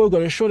you've got people who've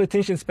got a short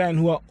attention span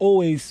who are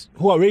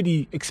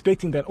already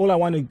expecting that all I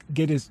want to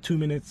get is 2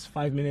 minutes,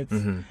 5 minutes,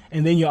 and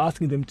then you're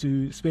asking them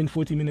to spend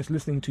 40 minutes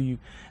listening to you.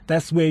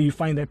 That's where you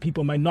find that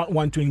people might not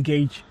want to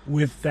engage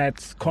with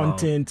that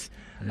content.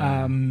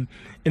 And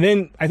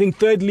then I think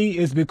thirdly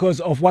is because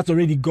of what's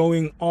already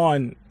going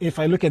on. If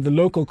I look at the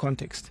local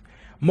context,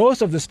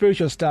 most of the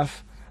spiritual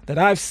stuff that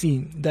I've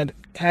seen that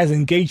has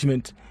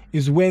engagement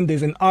is when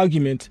there's an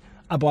argument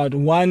about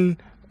one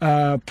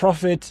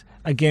prophet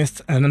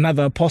against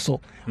another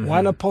apostle.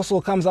 One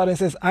apostle comes out and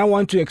says, I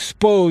want to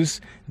expose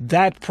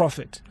that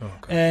prophet.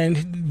 And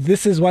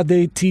this is what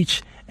they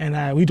teach.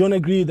 And we don't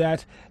agree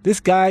that this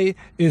guy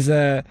is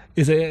a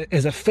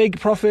fake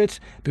prophet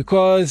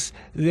because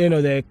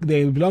they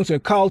belong to a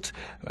cult.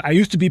 I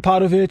used to be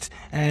part of it,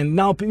 and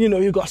now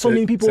you've got so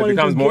many people. So it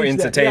becomes more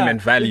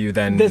entertainment value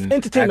than there's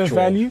entertainment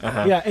value.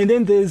 And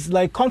then there's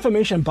like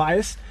confirmation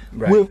bias.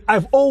 Right.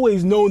 I've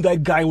always known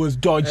that guy was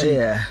dodgy,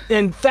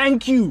 and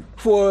thank you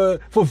for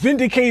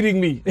vindicating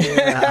me.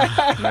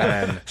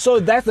 Man. So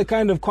that's the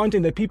kind of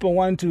content that people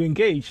want to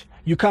engage.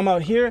 You come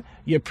out here,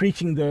 you're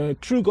preaching the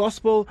true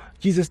gospel.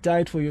 Jesus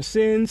died for your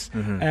sins,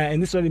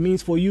 and this is what it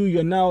means for you.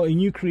 You're now a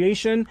new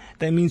creation.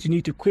 That means you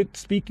need to quit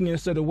speaking in a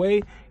certain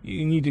way.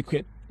 You need to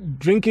quit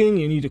drinking.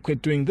 You need to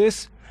quit doing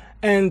this.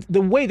 And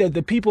the way that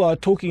the people are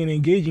talking and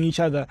engaging each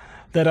other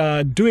that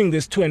are doing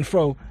this to and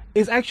fro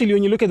is actually,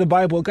 when you look at the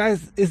Bible,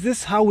 guys, is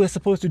this how we're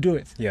supposed to do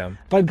it?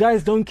 But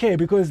guys don't care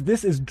because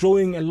this is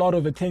drawing a lot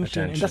of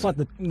attention. And that's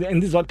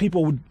this is what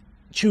people would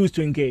choose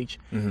to engage.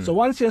 So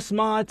once you're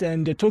smart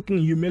and you're talking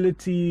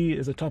humility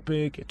as a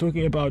topic, you're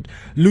talking about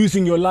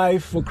losing your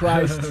life for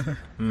Christ,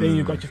 then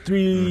you've got your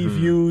 3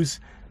 views,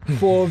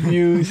 4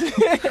 views,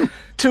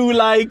 2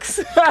 likes.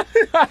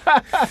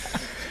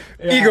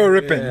 Ego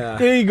ripping.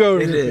 Ego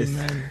It ripping, is.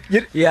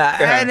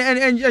 man.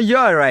 And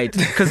you're right,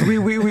 because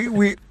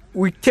we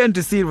we tend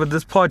to see it with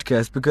this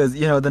podcast because,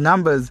 the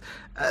numbers,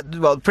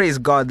 praise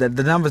God that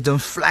the numbers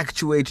don't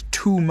fluctuate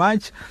too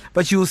much,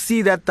 but you'll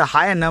see that the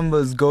higher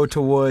numbers go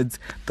towards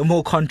the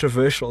more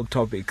controversial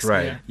topics.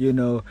 Right.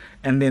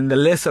 And then the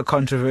lesser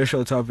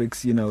controversial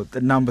topics, the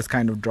numbers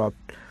kind of drop.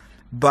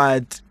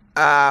 But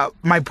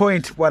my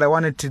point, what I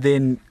wanted to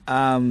then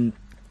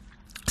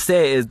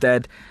say is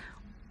that,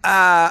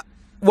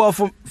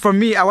 for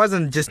me, I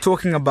wasn't just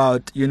talking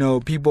about,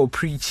 people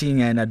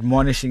preaching and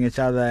admonishing each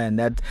other and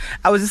that.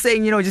 I was just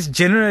saying, just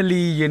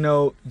generally,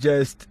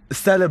 just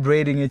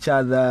celebrating each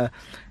other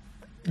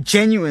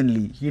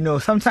genuinely.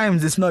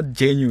 Sometimes it's not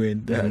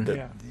genuine.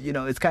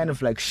 It's kind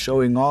of like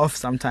showing off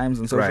sometimes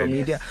on social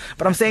media.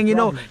 But I'm saying,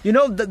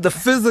 the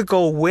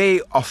physical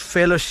way of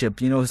fellowship,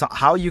 so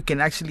how you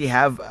can actually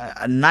have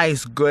a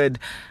nice, good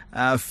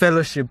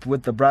fellowship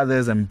with the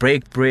brothers and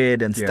break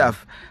bread and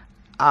stuff.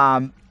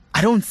 I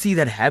don't see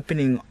that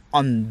happening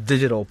on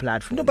digital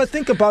platforms. No, but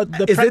think about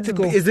the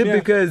practical. Is it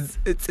because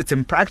it's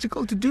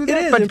impractical to do that?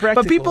 It is But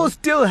impractical. people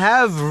still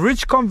have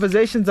rich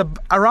conversations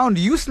around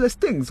useless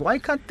things. Why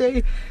can't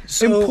they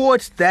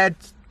import that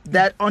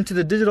onto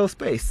the digital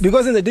space?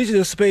 Because in the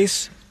digital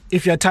space,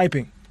 if you're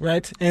typing,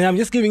 right? And I'm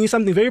just giving you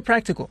something very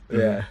practical.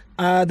 Yeah.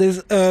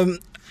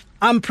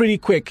 I'm pretty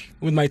quick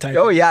with my typing.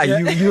 Oh yeah,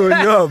 you're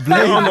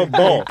blame on the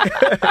ball.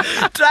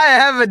 Try and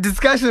have a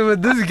discussion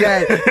with this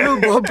guy. He'll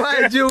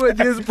bombard you with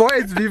his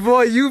points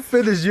before you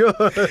finish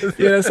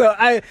yours. So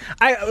I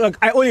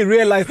only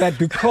realized that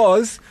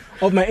because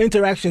of my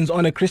interactions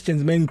on a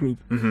Christian's men group.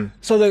 Mm-hmm.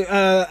 So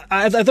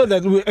I thought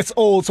that it's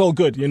all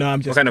good.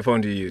 I'm just. What kind of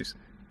phone do you use?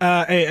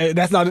 Hey,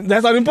 that's not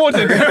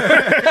important.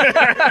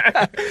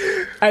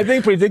 I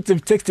think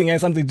predictive texting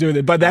has something to do with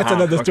it, but that's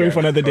another story for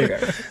another day.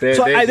 Okay.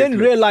 So I then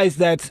realized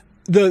that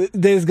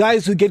there's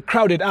guys who get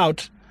crowded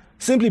out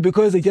simply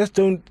because they just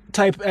don't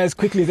type as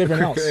quickly as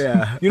everyone else.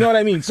 Yeah. You know what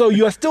I mean? So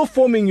you are still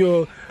forming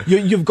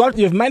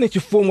you've managed to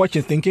form what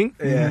you're thinking.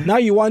 Yeah. Now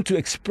you want to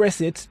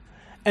express it,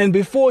 and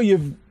before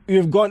you've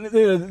gone,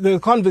 the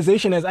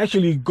conversation has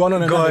actually gone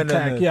on another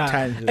tack,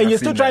 tangent. and you're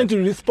still trying to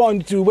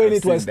respond to when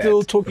it was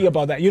still talking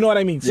about that. You know what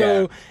I mean?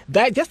 So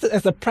that, just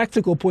as a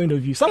practical point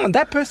of view,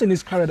 that person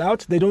is crowded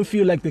out. They don't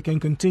feel like they can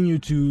continue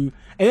to,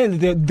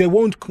 and then they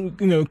won't,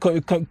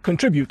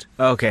 contribute.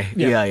 Okay.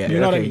 Yeah. You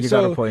know what I mean? You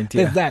So got a point.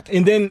 Yeah. there's that,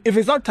 and then if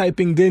it's not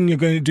typing, then you're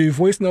going to do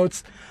voice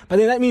notes. But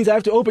then that means I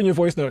have to open your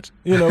voice note.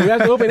 We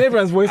have to open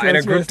everyone's voice notes In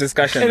a group first.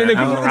 discussion. And in a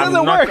group, it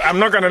doesn't work. I'm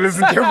not going to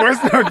listen to your voice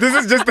note. This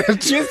is just a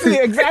You see,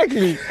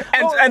 exactly.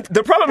 And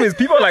the problem is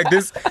people like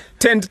this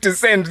tend to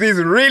send these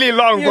really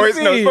long voice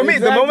notes. For me,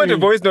 the moment a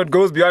voice note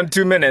goes beyond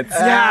 2 minutes,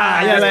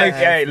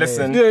 hey,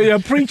 listen. You're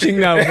preaching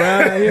now,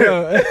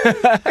 bro.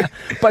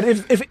 But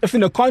if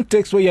in a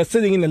context where you're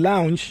sitting in a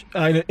lounge,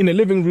 in a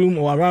living room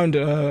or around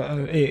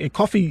a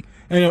coffee,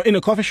 in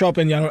a coffee shop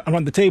and you're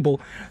around the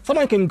table,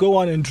 someone can go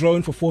on and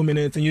drone for 4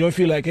 minutes and you don't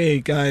feel like, hey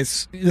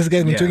guys, this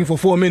guy's been talking for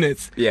 4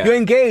 minutes. Yeah. You're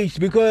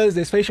engaged because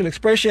there's facial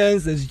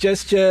expressions, there's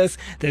gestures,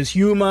 there's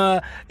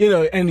humor,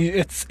 and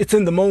it's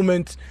in the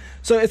moment.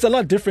 So it's a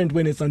lot different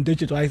when it's on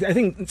digital. I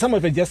think some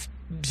of it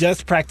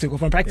just practical,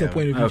 from a practical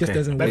point of view, just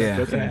doesn't work.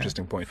 That's an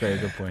interesting point. Very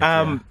good point.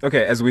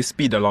 Okay, as we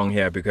speed along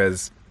here,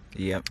 because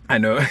Yep. I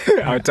know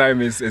our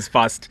time is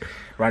fast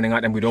running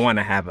out and we don't want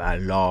to have a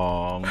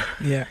long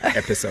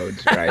episode,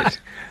 right?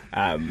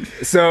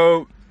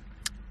 So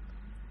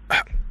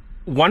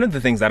one of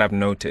the things that I've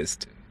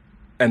noticed,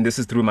 and this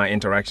is through my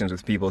interactions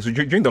with people, so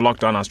during the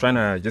lockdown I was trying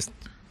to just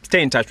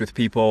stay in touch with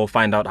people,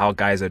 find out how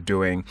guys are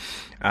doing,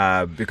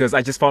 because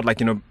I just felt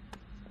like,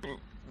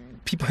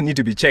 people need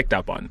to be checked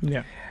up on.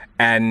 Yeah.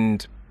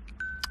 And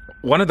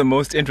one of the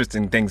most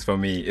interesting things for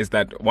me is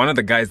that one of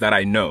the guys that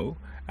I know,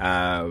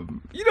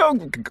 one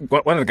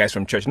of the guys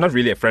from church, not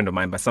really a friend of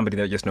mine, but somebody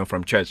that I just know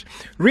from church,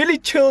 really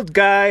chilled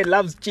guy,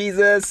 loves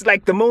Jesus,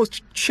 like the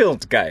most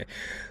chilled guy.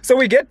 So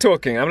we get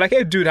talking. I'm like,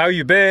 hey, dude, how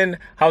you been?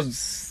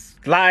 How's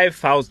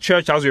life? How's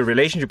church? How's your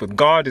relationship with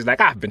God? He's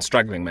like, I've been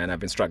struggling, man. I've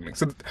been struggling.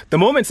 So the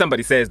moment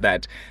somebody says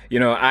that,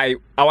 I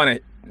want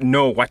to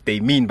know what they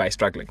mean by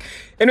struggling.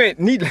 Anyway,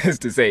 needless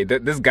to say,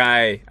 that this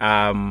guy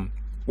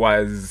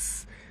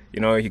was...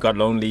 he got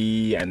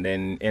lonely and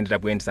then ended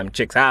up going to some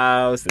chick's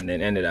house and then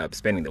ended up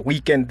spending the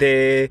weekend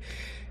there.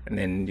 And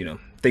then,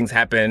 things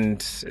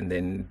happened and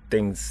then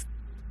things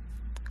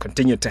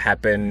continued to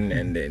happen.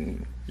 And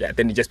then,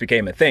 then it just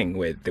became a thing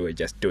where they were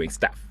just doing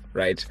stuff,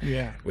 right?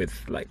 Yeah. With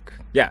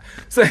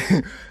So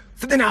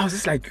then I was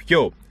just like,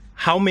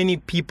 how many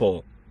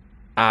people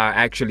are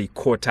actually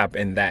caught up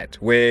in that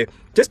where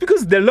just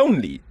because they're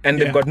lonely and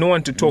they've got no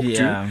one to talk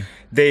to,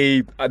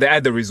 they're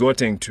either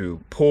resorting to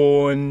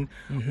porn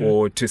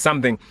or to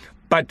something.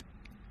 But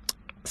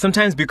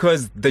sometimes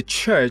because the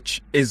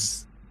church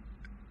is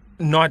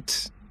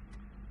not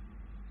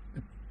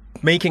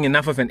making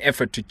enough of an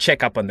effort to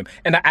check up on them.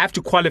 And I have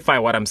to qualify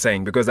what I'm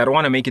saying because I don't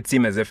want to make it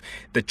seem as if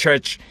the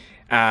church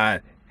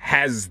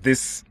has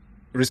this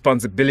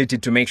responsibility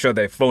to make sure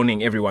they're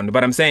phoning everyone.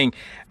 But I'm saying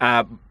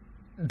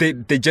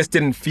they just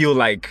didn't feel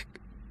like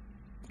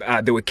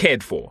they were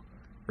cared for.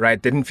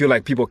 right? They didn't feel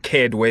like people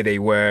cared where they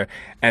were.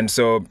 And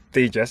so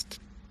they just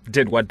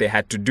did what they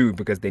had to do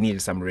because they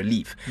needed some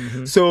relief.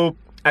 So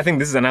I think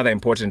this is another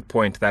important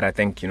point that I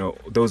think,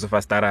 those of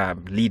us that are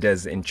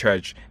leaders in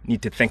church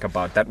need to think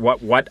about, that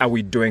what are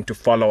we doing to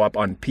follow up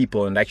on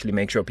people and actually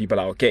make sure people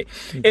are okay.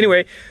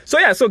 Anyway,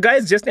 so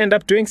guys just end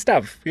up doing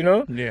stuff,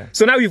 Yeah.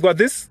 So now we've got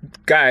this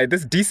guy,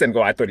 this decent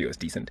guy. I thought he was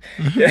decent.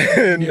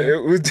 And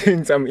who's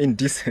doing some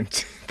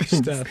indecent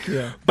things. Stuff,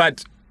 yeah.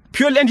 But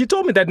purely, and he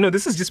told me that, no,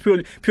 this is just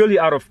purely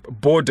out of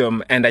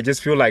boredom. And I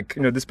just feel like,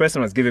 this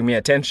person was giving me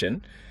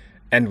attention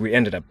and we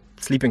ended up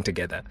sleeping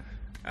together.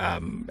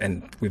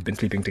 And we've been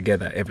sleeping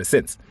together ever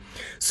since.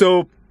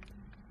 So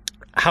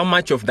how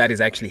much of that is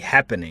actually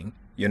happening,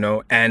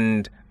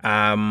 and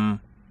how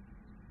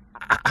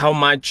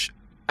much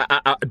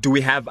do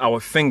we have our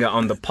finger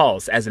on the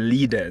pulse as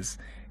leaders,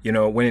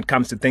 when it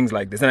comes to things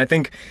like this? And I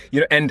think,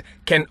 and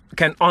can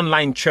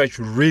online church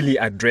really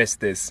address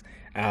this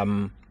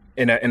in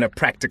a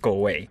practical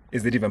way?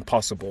 Is it even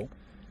possible?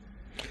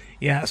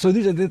 Yeah, so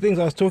these are the things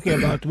I was talking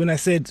about when I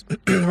said,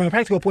 from a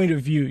practical point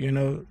of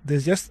view,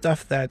 there's just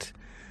stuff that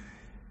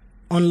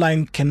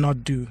online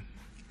cannot do.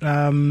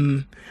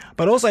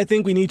 But also I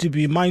think we need to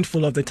be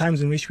mindful of the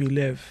times in which we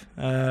live,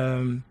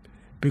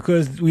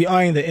 because we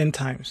are in the end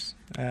times,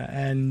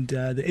 and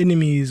the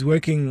enemy is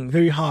working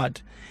very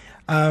hard.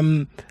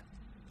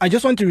 I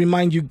just want to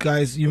remind you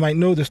guys, you might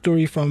know the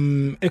story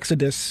from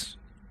Exodus,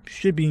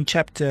 should be in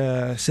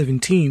chapter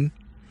 17,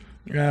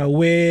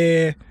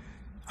 where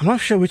I'm not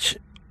sure which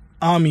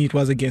army it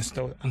was against,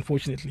 though,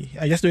 unfortunately.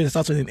 I just know it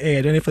starts with an A.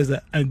 I don't know if it was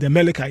the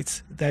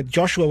Amalekites that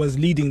Joshua was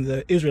leading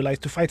the Israelites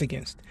to fight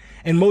against.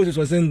 And Moses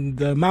was in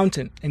the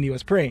mountain and he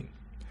was praying.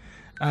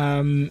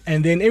 And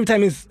then every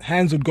time his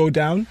hands would go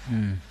down,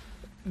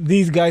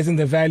 these guys in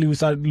the valley would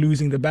start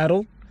losing the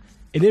battle.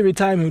 And every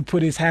time he would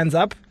put his hands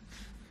up,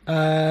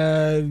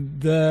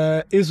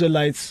 the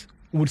Israelites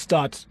would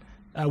start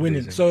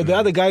winning. So the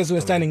other guys who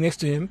were standing next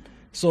to him,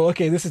 so,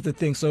 okay, this is the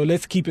thing. So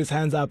let's keep his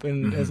hands up.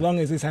 And as long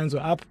as his hands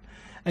were up,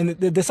 and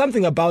there's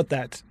something about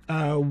that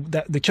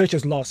that the church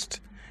has lost.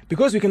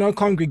 Because we cannot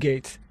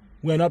congregate,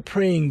 we're not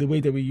praying the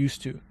way that we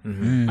used to.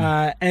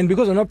 And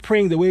because we're not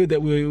praying the way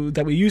that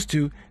we used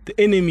to, the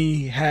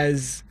enemy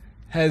has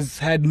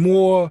had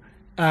more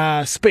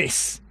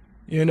space,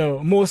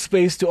 more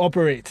space to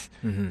operate.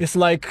 It's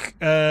like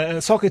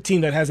a soccer team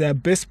that has their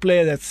best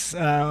player that's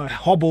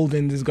hobbled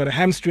and has got a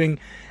hamstring.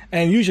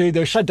 And usually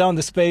they'll shut down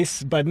the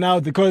space, but now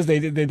because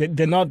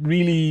they're not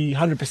really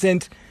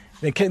 100%,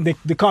 they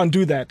can't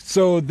do that.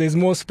 So there's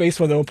more space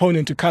for the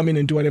opponent to come in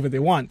and do whatever they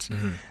want.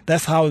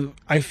 That's how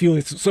I feel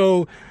it.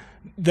 So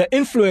the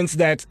influence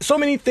that so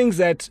many things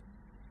that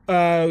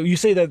you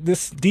say that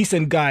this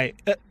decent guy,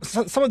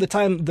 some of the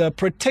time the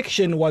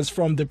protection was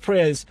from the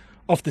prayers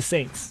of the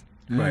saints.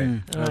 Right.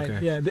 Okay.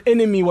 Yeah, the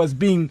enemy was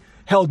being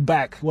held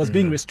back, was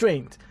being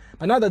restrained.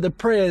 But now that the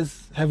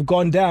prayers have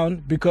gone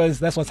down, because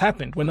that's what's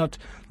happened.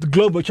 The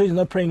global church is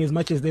not praying as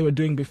much as they were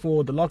doing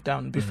before the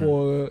lockdown,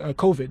 before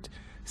COVID.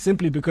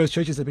 Simply because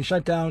churches have been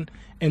shut down,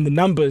 and the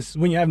numbers,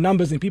 when you have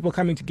numbers and people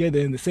coming together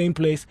in the same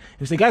place,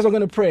 you say, guys, we're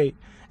going to pray,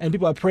 and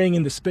people are praying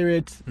in the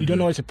spirit, you don't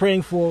know what you're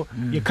praying for,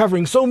 you're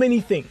covering so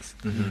many things.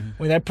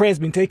 When that prayer has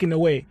been taken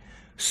away,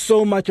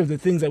 so much of the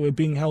things that were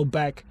being held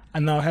back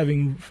are now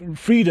having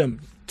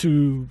freedom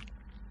to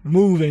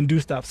move and do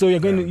stuff. So you're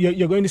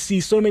going to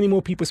see so many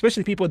more people,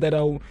 especially people that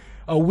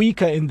are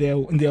weaker in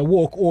their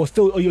walk, or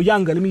you're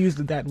younger, let me use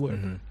that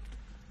word,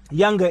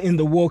 younger in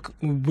the walk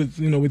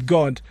with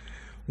God,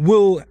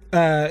 will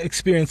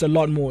experience a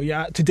lot more.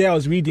 Yeah, today I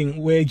was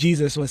reading where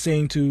Jesus was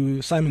saying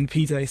to Simon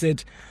Peter, he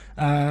said,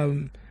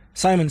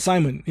 Simon,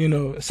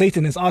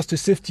 Satan has asked to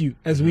sift you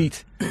as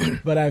wheat,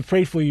 but I've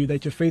prayed for you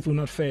that your faith will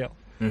not fail.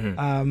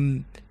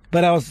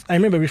 But I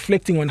remember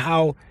reflecting on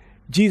how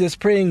Jesus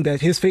praying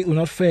that his faith will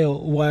not fail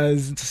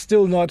was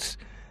still not,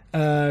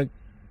 not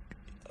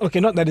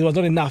that it was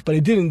not enough, but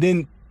it didn't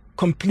then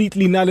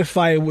completely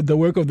nullify the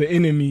work of the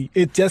enemy.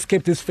 It just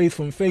kept his faith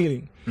from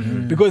failing.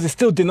 Because it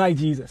still denied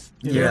Jesus.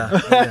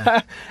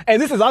 Yeah.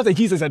 And this is after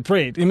Jesus had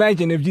prayed.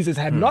 Imagine if Jesus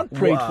had not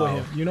prayed for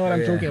him. You know what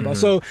I'm talking about?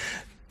 So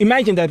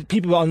imagine that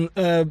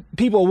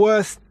people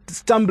were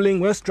stumbling,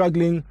 were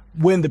struggling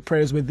when the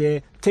prayers were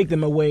there. Take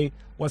them away.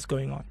 What's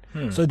going on?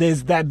 So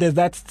there's that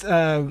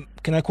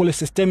can I call it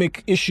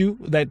systemic issue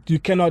that you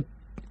cannot,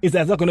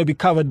 that's not going to be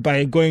covered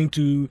by going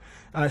to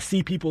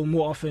see people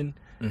more often,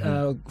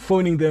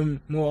 phoning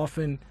them more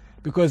often.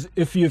 Because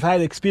if you've had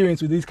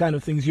experience with these kind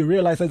of things, you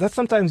realize that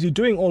sometimes you're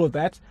doing all of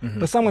that,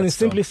 but someone is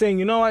simply saying,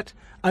 you know what,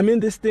 I'm in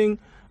this thing,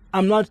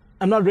 I'm not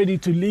ready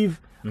to leave.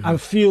 I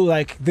feel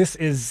like this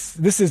is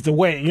the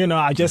way.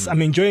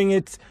 I'm enjoying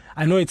it.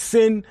 I know it's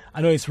sin.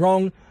 I know it's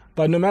wrong.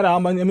 But no matter how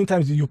many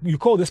times you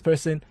call this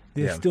person,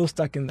 they're still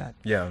stuck in that.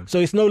 Yeah. So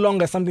it's no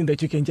longer something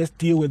that you can just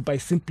deal with by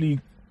simply,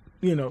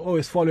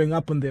 always following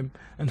up on them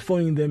and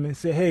phoning them and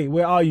say, hey,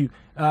 where are you?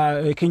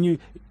 Can you?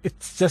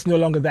 It's just no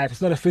longer that.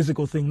 It's not a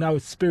physical thing. Now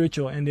it's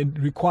spiritual, and it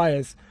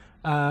requires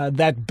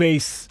that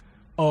base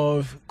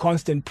of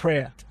constant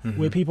prayer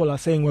where people are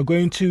saying, we're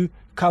going to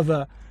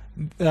cover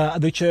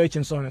the church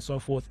and so on and so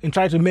forth, and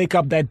try to make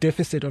up that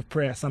deficit of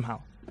prayer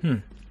somehow.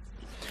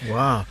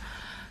 Wow.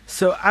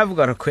 So I've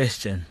got a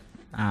question.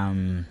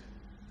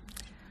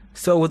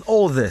 So with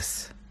all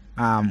this,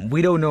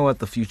 we don't know what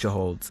the future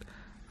holds.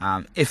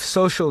 If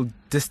social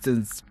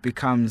distance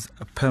becomes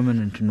a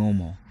permanent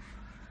normal,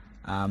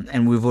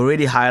 and we've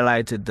already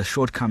highlighted the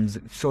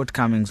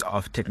shortcomings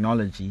of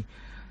technology,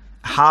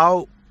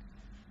 how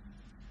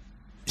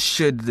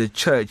should the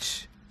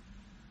church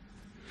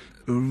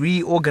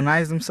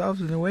reorganize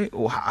themselves in a way,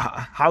 or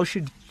how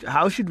should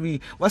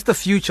we? What's the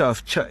future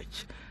of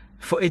church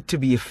for it to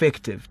be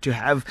effective, to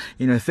have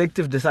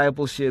effective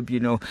discipleship,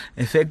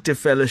 effective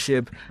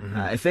fellowship,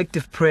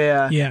 effective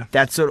prayer? Yeah,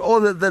 that's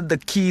all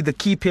the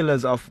key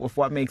pillars of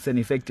what makes an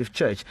effective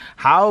church.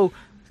 How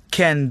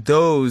can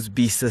those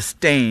be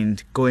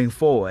sustained going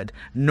forward,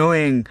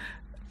 knowing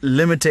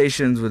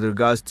limitations with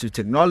regards to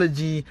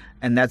technology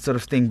and that sort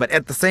of thing, but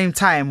at the same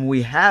time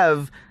we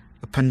have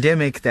a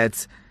pandemic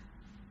that's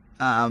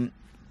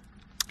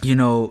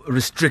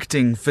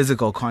restricting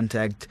physical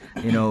contact.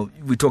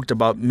 We talked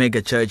about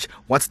mega church.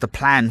 What's the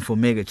plan for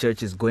mega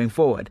churches going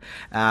forward?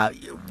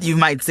 You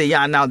might say,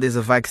 now there's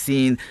a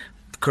vaccine.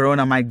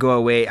 Corona might go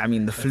away. I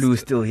mean, the flu is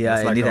still here,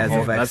 and it has a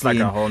vaccine. That's like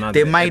a whole nother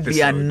there might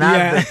be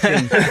another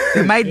thing.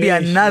 There might be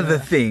another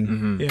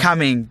thing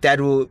coming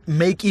that will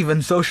make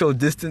even social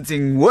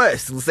distancing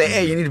worse. We'll say,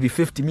 hey, you need to be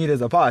 50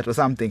 meters apart or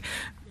something.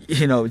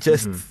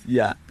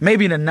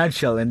 Maybe in a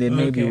nutshell, and then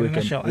maybe we can.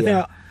 I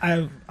think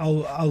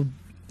I'll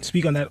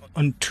speak on that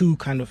on two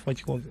kind of what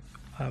you call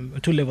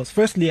two levels.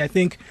 Firstly, I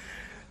think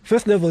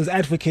first level is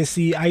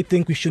advocacy. I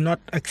think we should not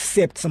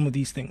accept some of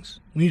these things.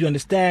 We need to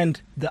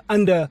understand the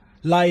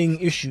underlying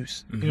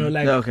issues.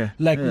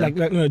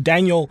 Like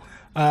Daniel,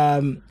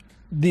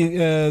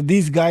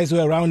 these guys who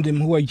are around him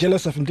who are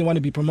jealous of him, didn't want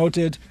to be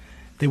promoted.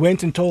 They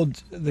went and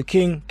told the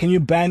king, "Can you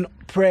ban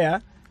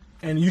prayer?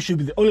 And you should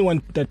be the only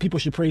one that people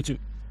should pray to,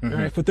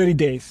 right, for 30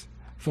 days,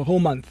 for a whole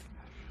month."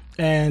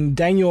 And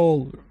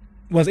Daniel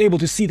was able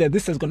to see that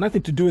this has got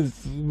nothing to do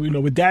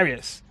with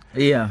Darius.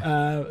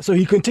 So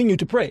he continued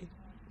to pray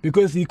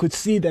because he could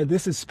see that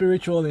this is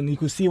spiritual, and he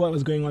could see what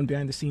was going on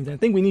behind the scenes. I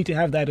think we need to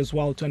have that as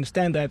well, to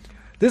understand that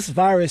this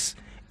virus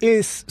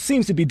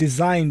seems to be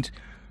designed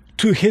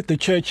to hit the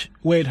church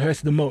where it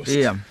hurts the most.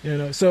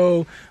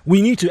 So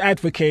we need to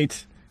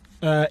advocate.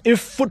 If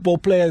football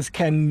players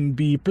can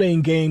be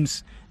playing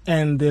games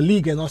and the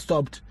league is not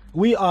stopped,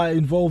 we are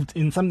involved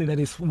in something that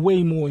is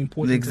way more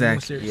important.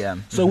 Exactly.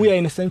 So we are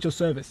an essential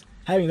service.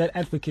 Having that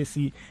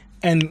advocacy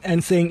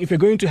and saying, if you're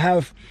going to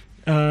have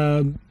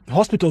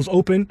hospitals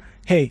open,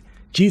 hey,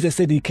 Jesus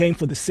said he came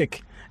for the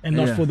sick and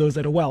not for those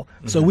that are well.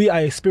 So we are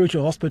a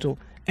spiritual hospital,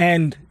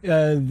 and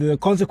the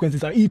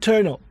consequences are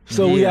eternal.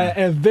 So we are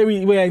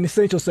an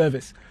essential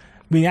service.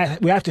 We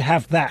have to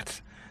have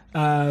that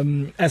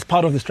as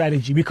part of the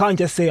strategy. We can't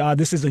just say,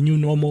 this is a new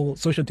normal,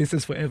 social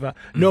distance forever.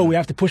 No, we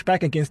have to push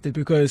back against it,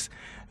 because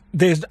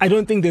I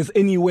don't think there's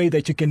any way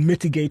that you can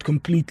mitigate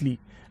completely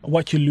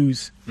what you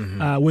lose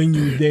when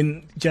you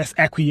then just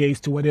acquiesce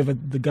to whatever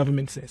the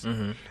government says.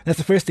 That's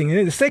the first thing. And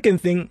then the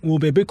second thing will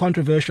be a bit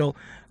controversial.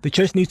 The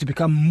church needs to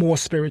become more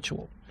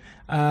spiritual.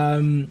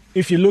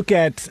 If you look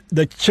at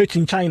the church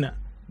in China,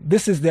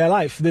 this is their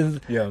life. During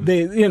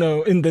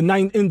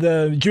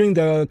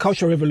the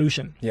Cultural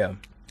Revolution, they're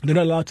not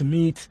allowed to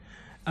meet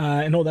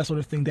and all that sort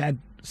of thing. They had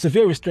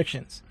severe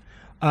restrictions.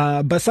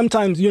 But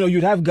sometimes,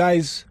 you'd have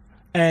guys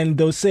and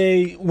they'll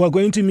say, we're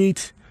going to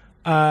meet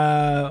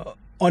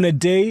on a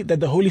day that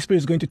the Holy Spirit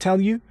is going to tell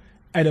you,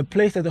 at a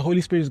place that the Holy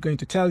Spirit is going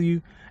to tell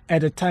you,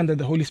 at a time that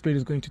the Holy Spirit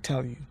is going to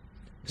tell you.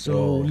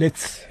 So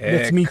let's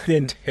meet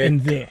then and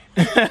there.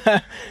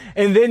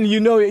 And then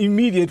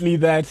immediately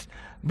that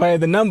by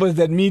the numbers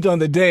that meet on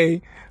the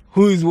day,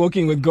 who is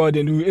walking with God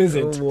and who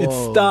isn't.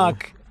 It's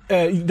stark.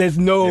 There's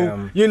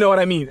no, you know what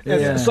I mean?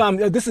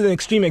 So this is an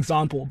extreme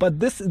example,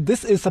 but this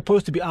is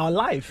supposed to be our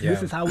life.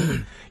 This is how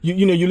we,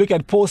 you look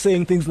at Paul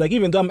saying things like,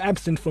 even though I'm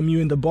absent from you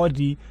in the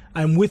body,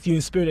 I'm with you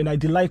in spirit, and I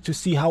delight to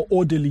see how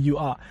orderly you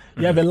are.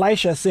 You have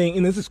Elisha saying,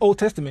 and this is Old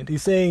Testament,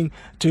 he's saying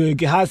to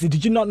Gehazi,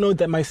 did you not know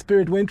that my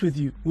spirit went with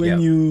you when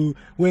you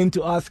went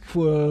to ask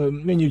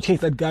when you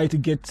chased that guy to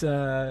get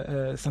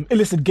some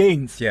illicit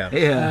gains?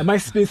 My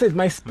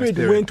spirit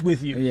went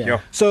with you.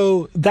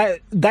 So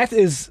that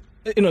is,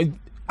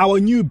 our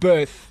new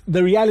birth,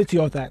 the reality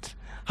of that.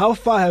 How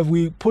far have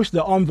we pushed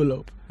the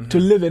envelope to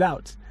live it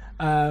out?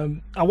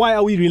 Why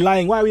are we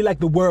like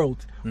the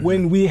world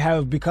when we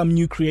have become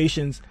new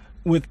creations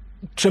with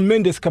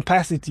tremendous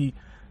capacity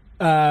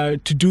to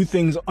do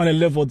things on a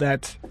level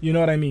that, you know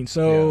what I mean?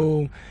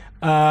 So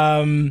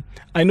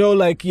I know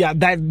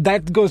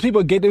that goes,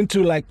 people get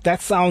into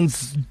that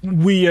sounds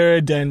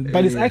weird,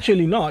 but it's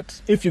actually not.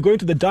 If you go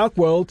into the dark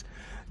world,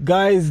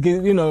 guys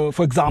get,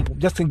 for example,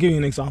 just to give you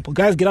an example,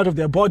 guys get out of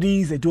their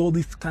bodies, they do all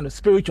these kind of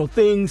spiritual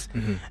things,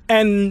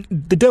 and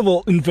the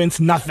devil invents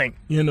nothing,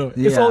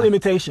 it's all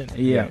imitation.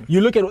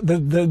 You look at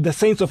the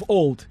saints of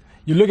old,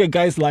 you look at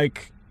guys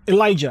like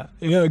Elijah,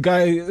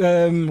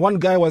 one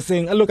guy was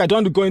saying, look, I don't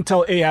want to go and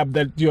tell Ahab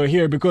that you're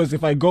here, because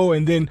if I go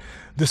and then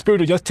the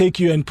spirit will just take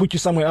you and put you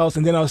somewhere else,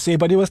 and then I'll say,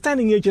 but he was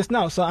standing here just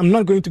now, so I'm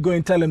not going to go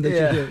and tell him that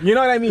you're here. You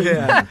know what I mean?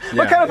 Yeah.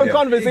 What kind of a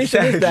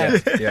conversation is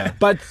that? Yeah.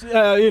 But,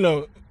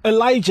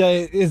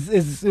 Elijah is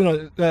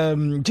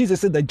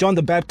Jesus said that John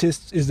the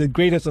Baptist is the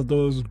greatest of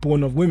those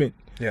born of women.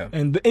 Yeah.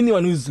 And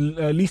anyone who's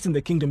least in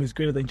the kingdom is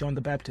greater than John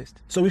the Baptist.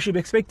 So we should be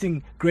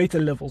expecting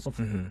greater levels of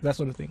that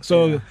sort of thing.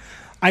 So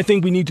I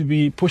think we need to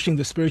be pushing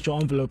the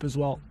spiritual envelope as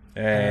well.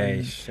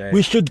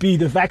 We should be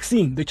the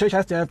vaccine. The church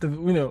has to have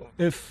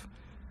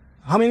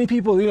how many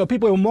people,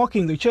 people were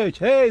mocking the church.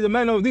 Hey,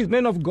 these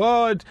men of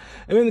God.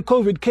 And when the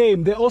COVID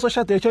came, they also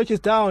shut their churches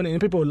down,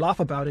 and people would laugh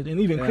about it, and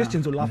even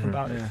Christians would laugh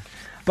about it.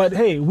 But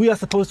hey, we are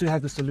supposed to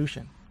have the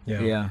solution.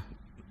 Yeah.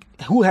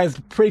 Who has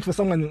prayed for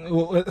someone?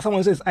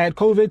 Someone says, I had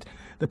COVID.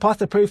 The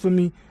pastor prayed for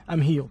me.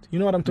 I'm healed. You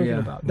know what I'm talking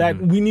about? That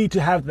we need to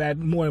have that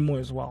more and more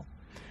as well.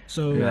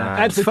 So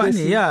it's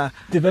funny,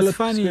 it's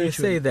funny you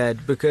say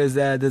that, because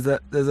there's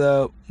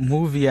a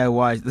movie I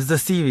watched. There's a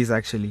series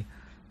actually,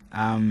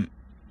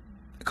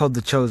 called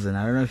The Chosen.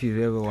 I don't know if you've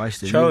ever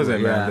watched it.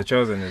 Chosen, man. The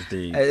Chosen is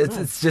the.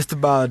 It's just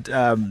about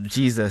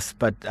Jesus,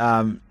 but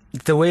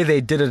the way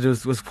they did it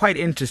was quite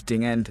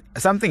interesting, and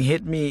something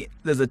hit me.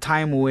 There's a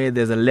time where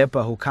there's a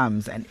leper who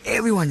comes and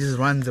everyone just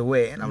runs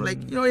away, and I'm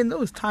like, in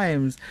those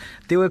times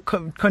they were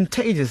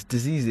contagious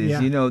diseases.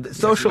 The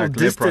social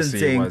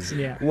distancing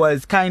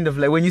was kind of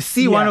like, when you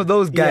see one of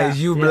those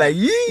guys, you'll be like,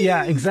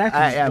 yeah,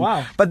 exactly.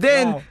 Wow. But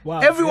then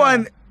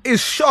everyone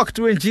is shocked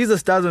when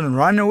Jesus doesn't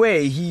run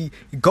away. He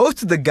goes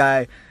to the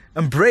guy,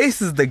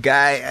 embraces the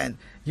guy, and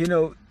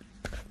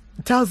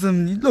tells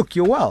him, look,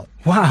 you're well.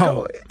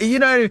 Wow. You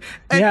know what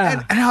I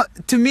mean? And how,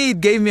 to me, it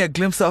gave me a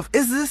glimpse of,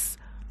 is this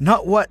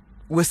not what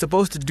we're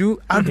supposed to do?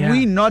 Are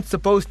we not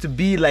supposed to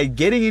be like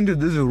getting into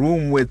this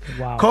room with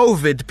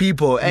COVID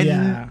people,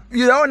 and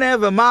you don't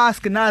have a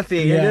mask,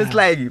 nothing, and it's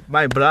like,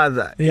 my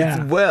brother,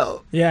 it's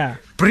well. Yeah.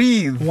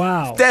 Breathe.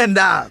 Wow. Stand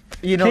up.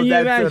 Can you that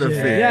imagine? sort of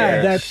thing.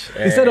 That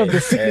instead of the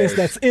sickness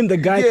that's in the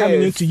guy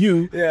coming into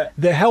you,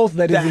 the health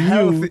that is in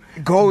you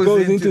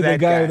goes into the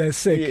guy that's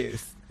sick.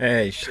 Yes.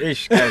 Hey,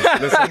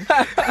 guys, listen.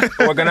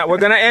 we're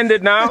gonna end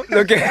it now.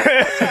 Look.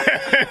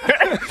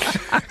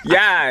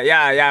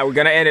 Yeah. We're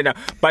gonna end it now.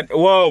 But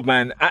whoa,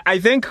 man, I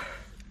think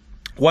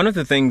one of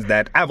the things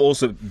that I've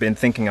also been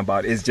thinking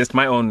about is just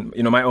my own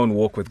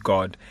walk with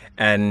God,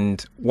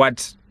 and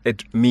what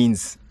it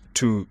means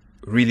to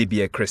really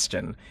be a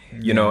Christian.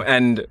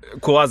 And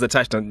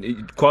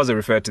Kwaza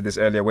referred to this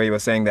earlier, where he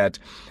was saying that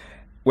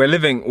we're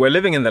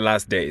living in the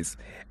last days.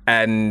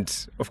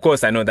 And of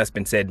course, I know that's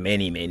been said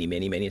many, many,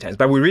 many, many times,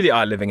 but we really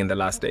are living in the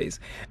last days.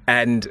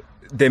 And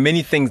there are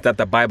many things that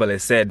the Bible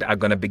has said are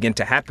going to begin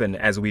to happen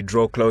as we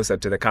draw closer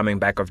to the coming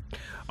back of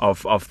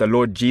the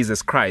Lord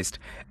Jesus Christ.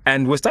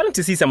 And we're starting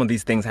to see some of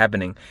these things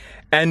happening.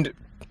 And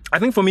I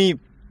think for me,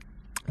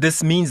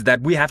 this means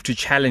that we have to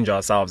challenge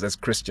ourselves as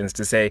Christians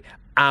to say,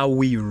 are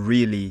we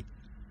really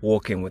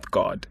walking with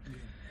God?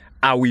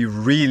 Are we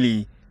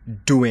really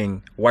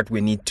doing what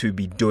we need to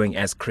be doing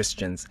as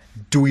Christians?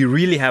 Do we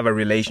really have a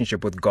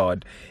relationship with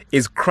God?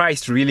 Is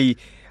Christ really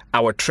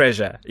our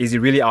treasure? Is he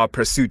really our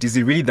pursuit? Is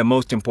he really the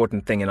most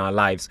important thing in our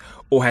lives?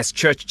 Or has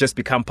church just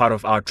become part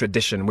of our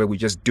tradition where we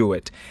just do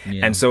it?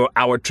 And so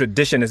our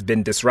tradition has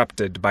been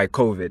disrupted by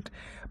COVID.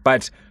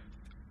 But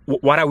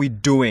what are we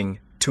doing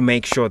to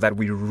make sure that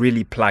we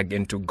really plug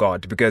into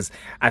God? Because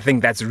I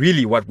think that's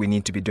really what we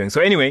need to be doing.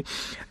 So anyway,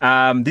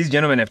 these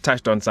gentlemen have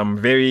touched on some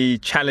very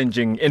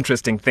challenging,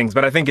 interesting things,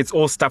 but I think it's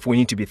all stuff we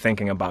need to be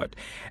thinking about.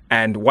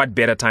 And what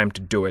better time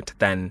to do it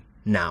than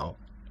now?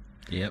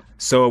 Yep.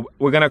 So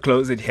we're going to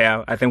close it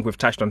here. I think we've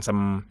touched on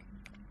some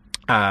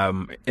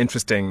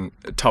interesting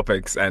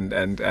topics and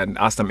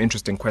asked some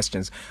interesting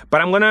questions. But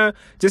I'm going to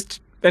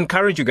just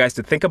encourage you guys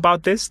to think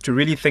about this, to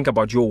really think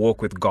about your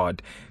walk with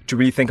God, to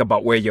really think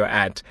about where you're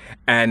at,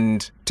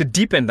 and to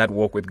deepen that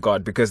walk with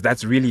God, because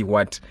that's really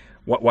what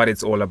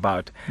it's all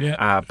about.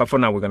 But for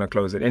now, we're going to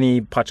close it.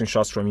 Any parting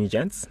shots from you,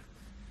 gents?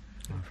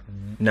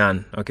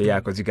 None. Okay,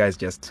 because you guys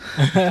just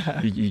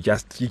you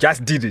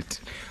just did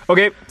it.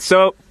 Okay,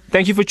 so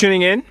thank you for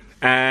tuning in,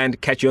 and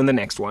catch you on the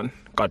next one.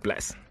 God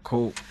bless.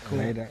 Cool.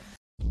 Later.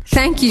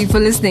 Thank you for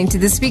listening to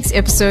this week's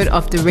episode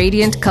of the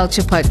Radiant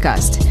Culture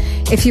Podcast.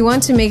 If you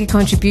want to make a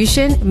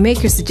contribution,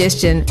 make a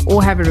suggestion,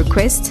 or have a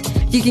request,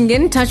 you can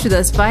get in touch with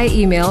us via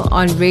email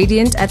on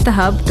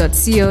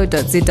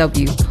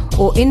radiant@thehub.co.zw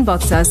or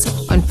inbox us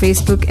on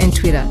Facebook and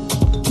Twitter.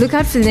 Look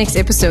out for the next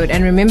episode,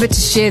 and remember to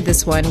share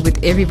this one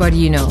with everybody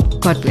you know.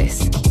 God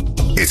bless.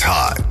 It's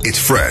hot, it's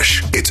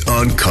fresh, it's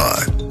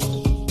uncut.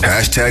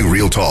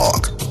 #Real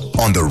Talk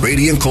on the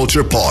Radiant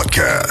Culture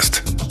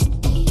Podcast.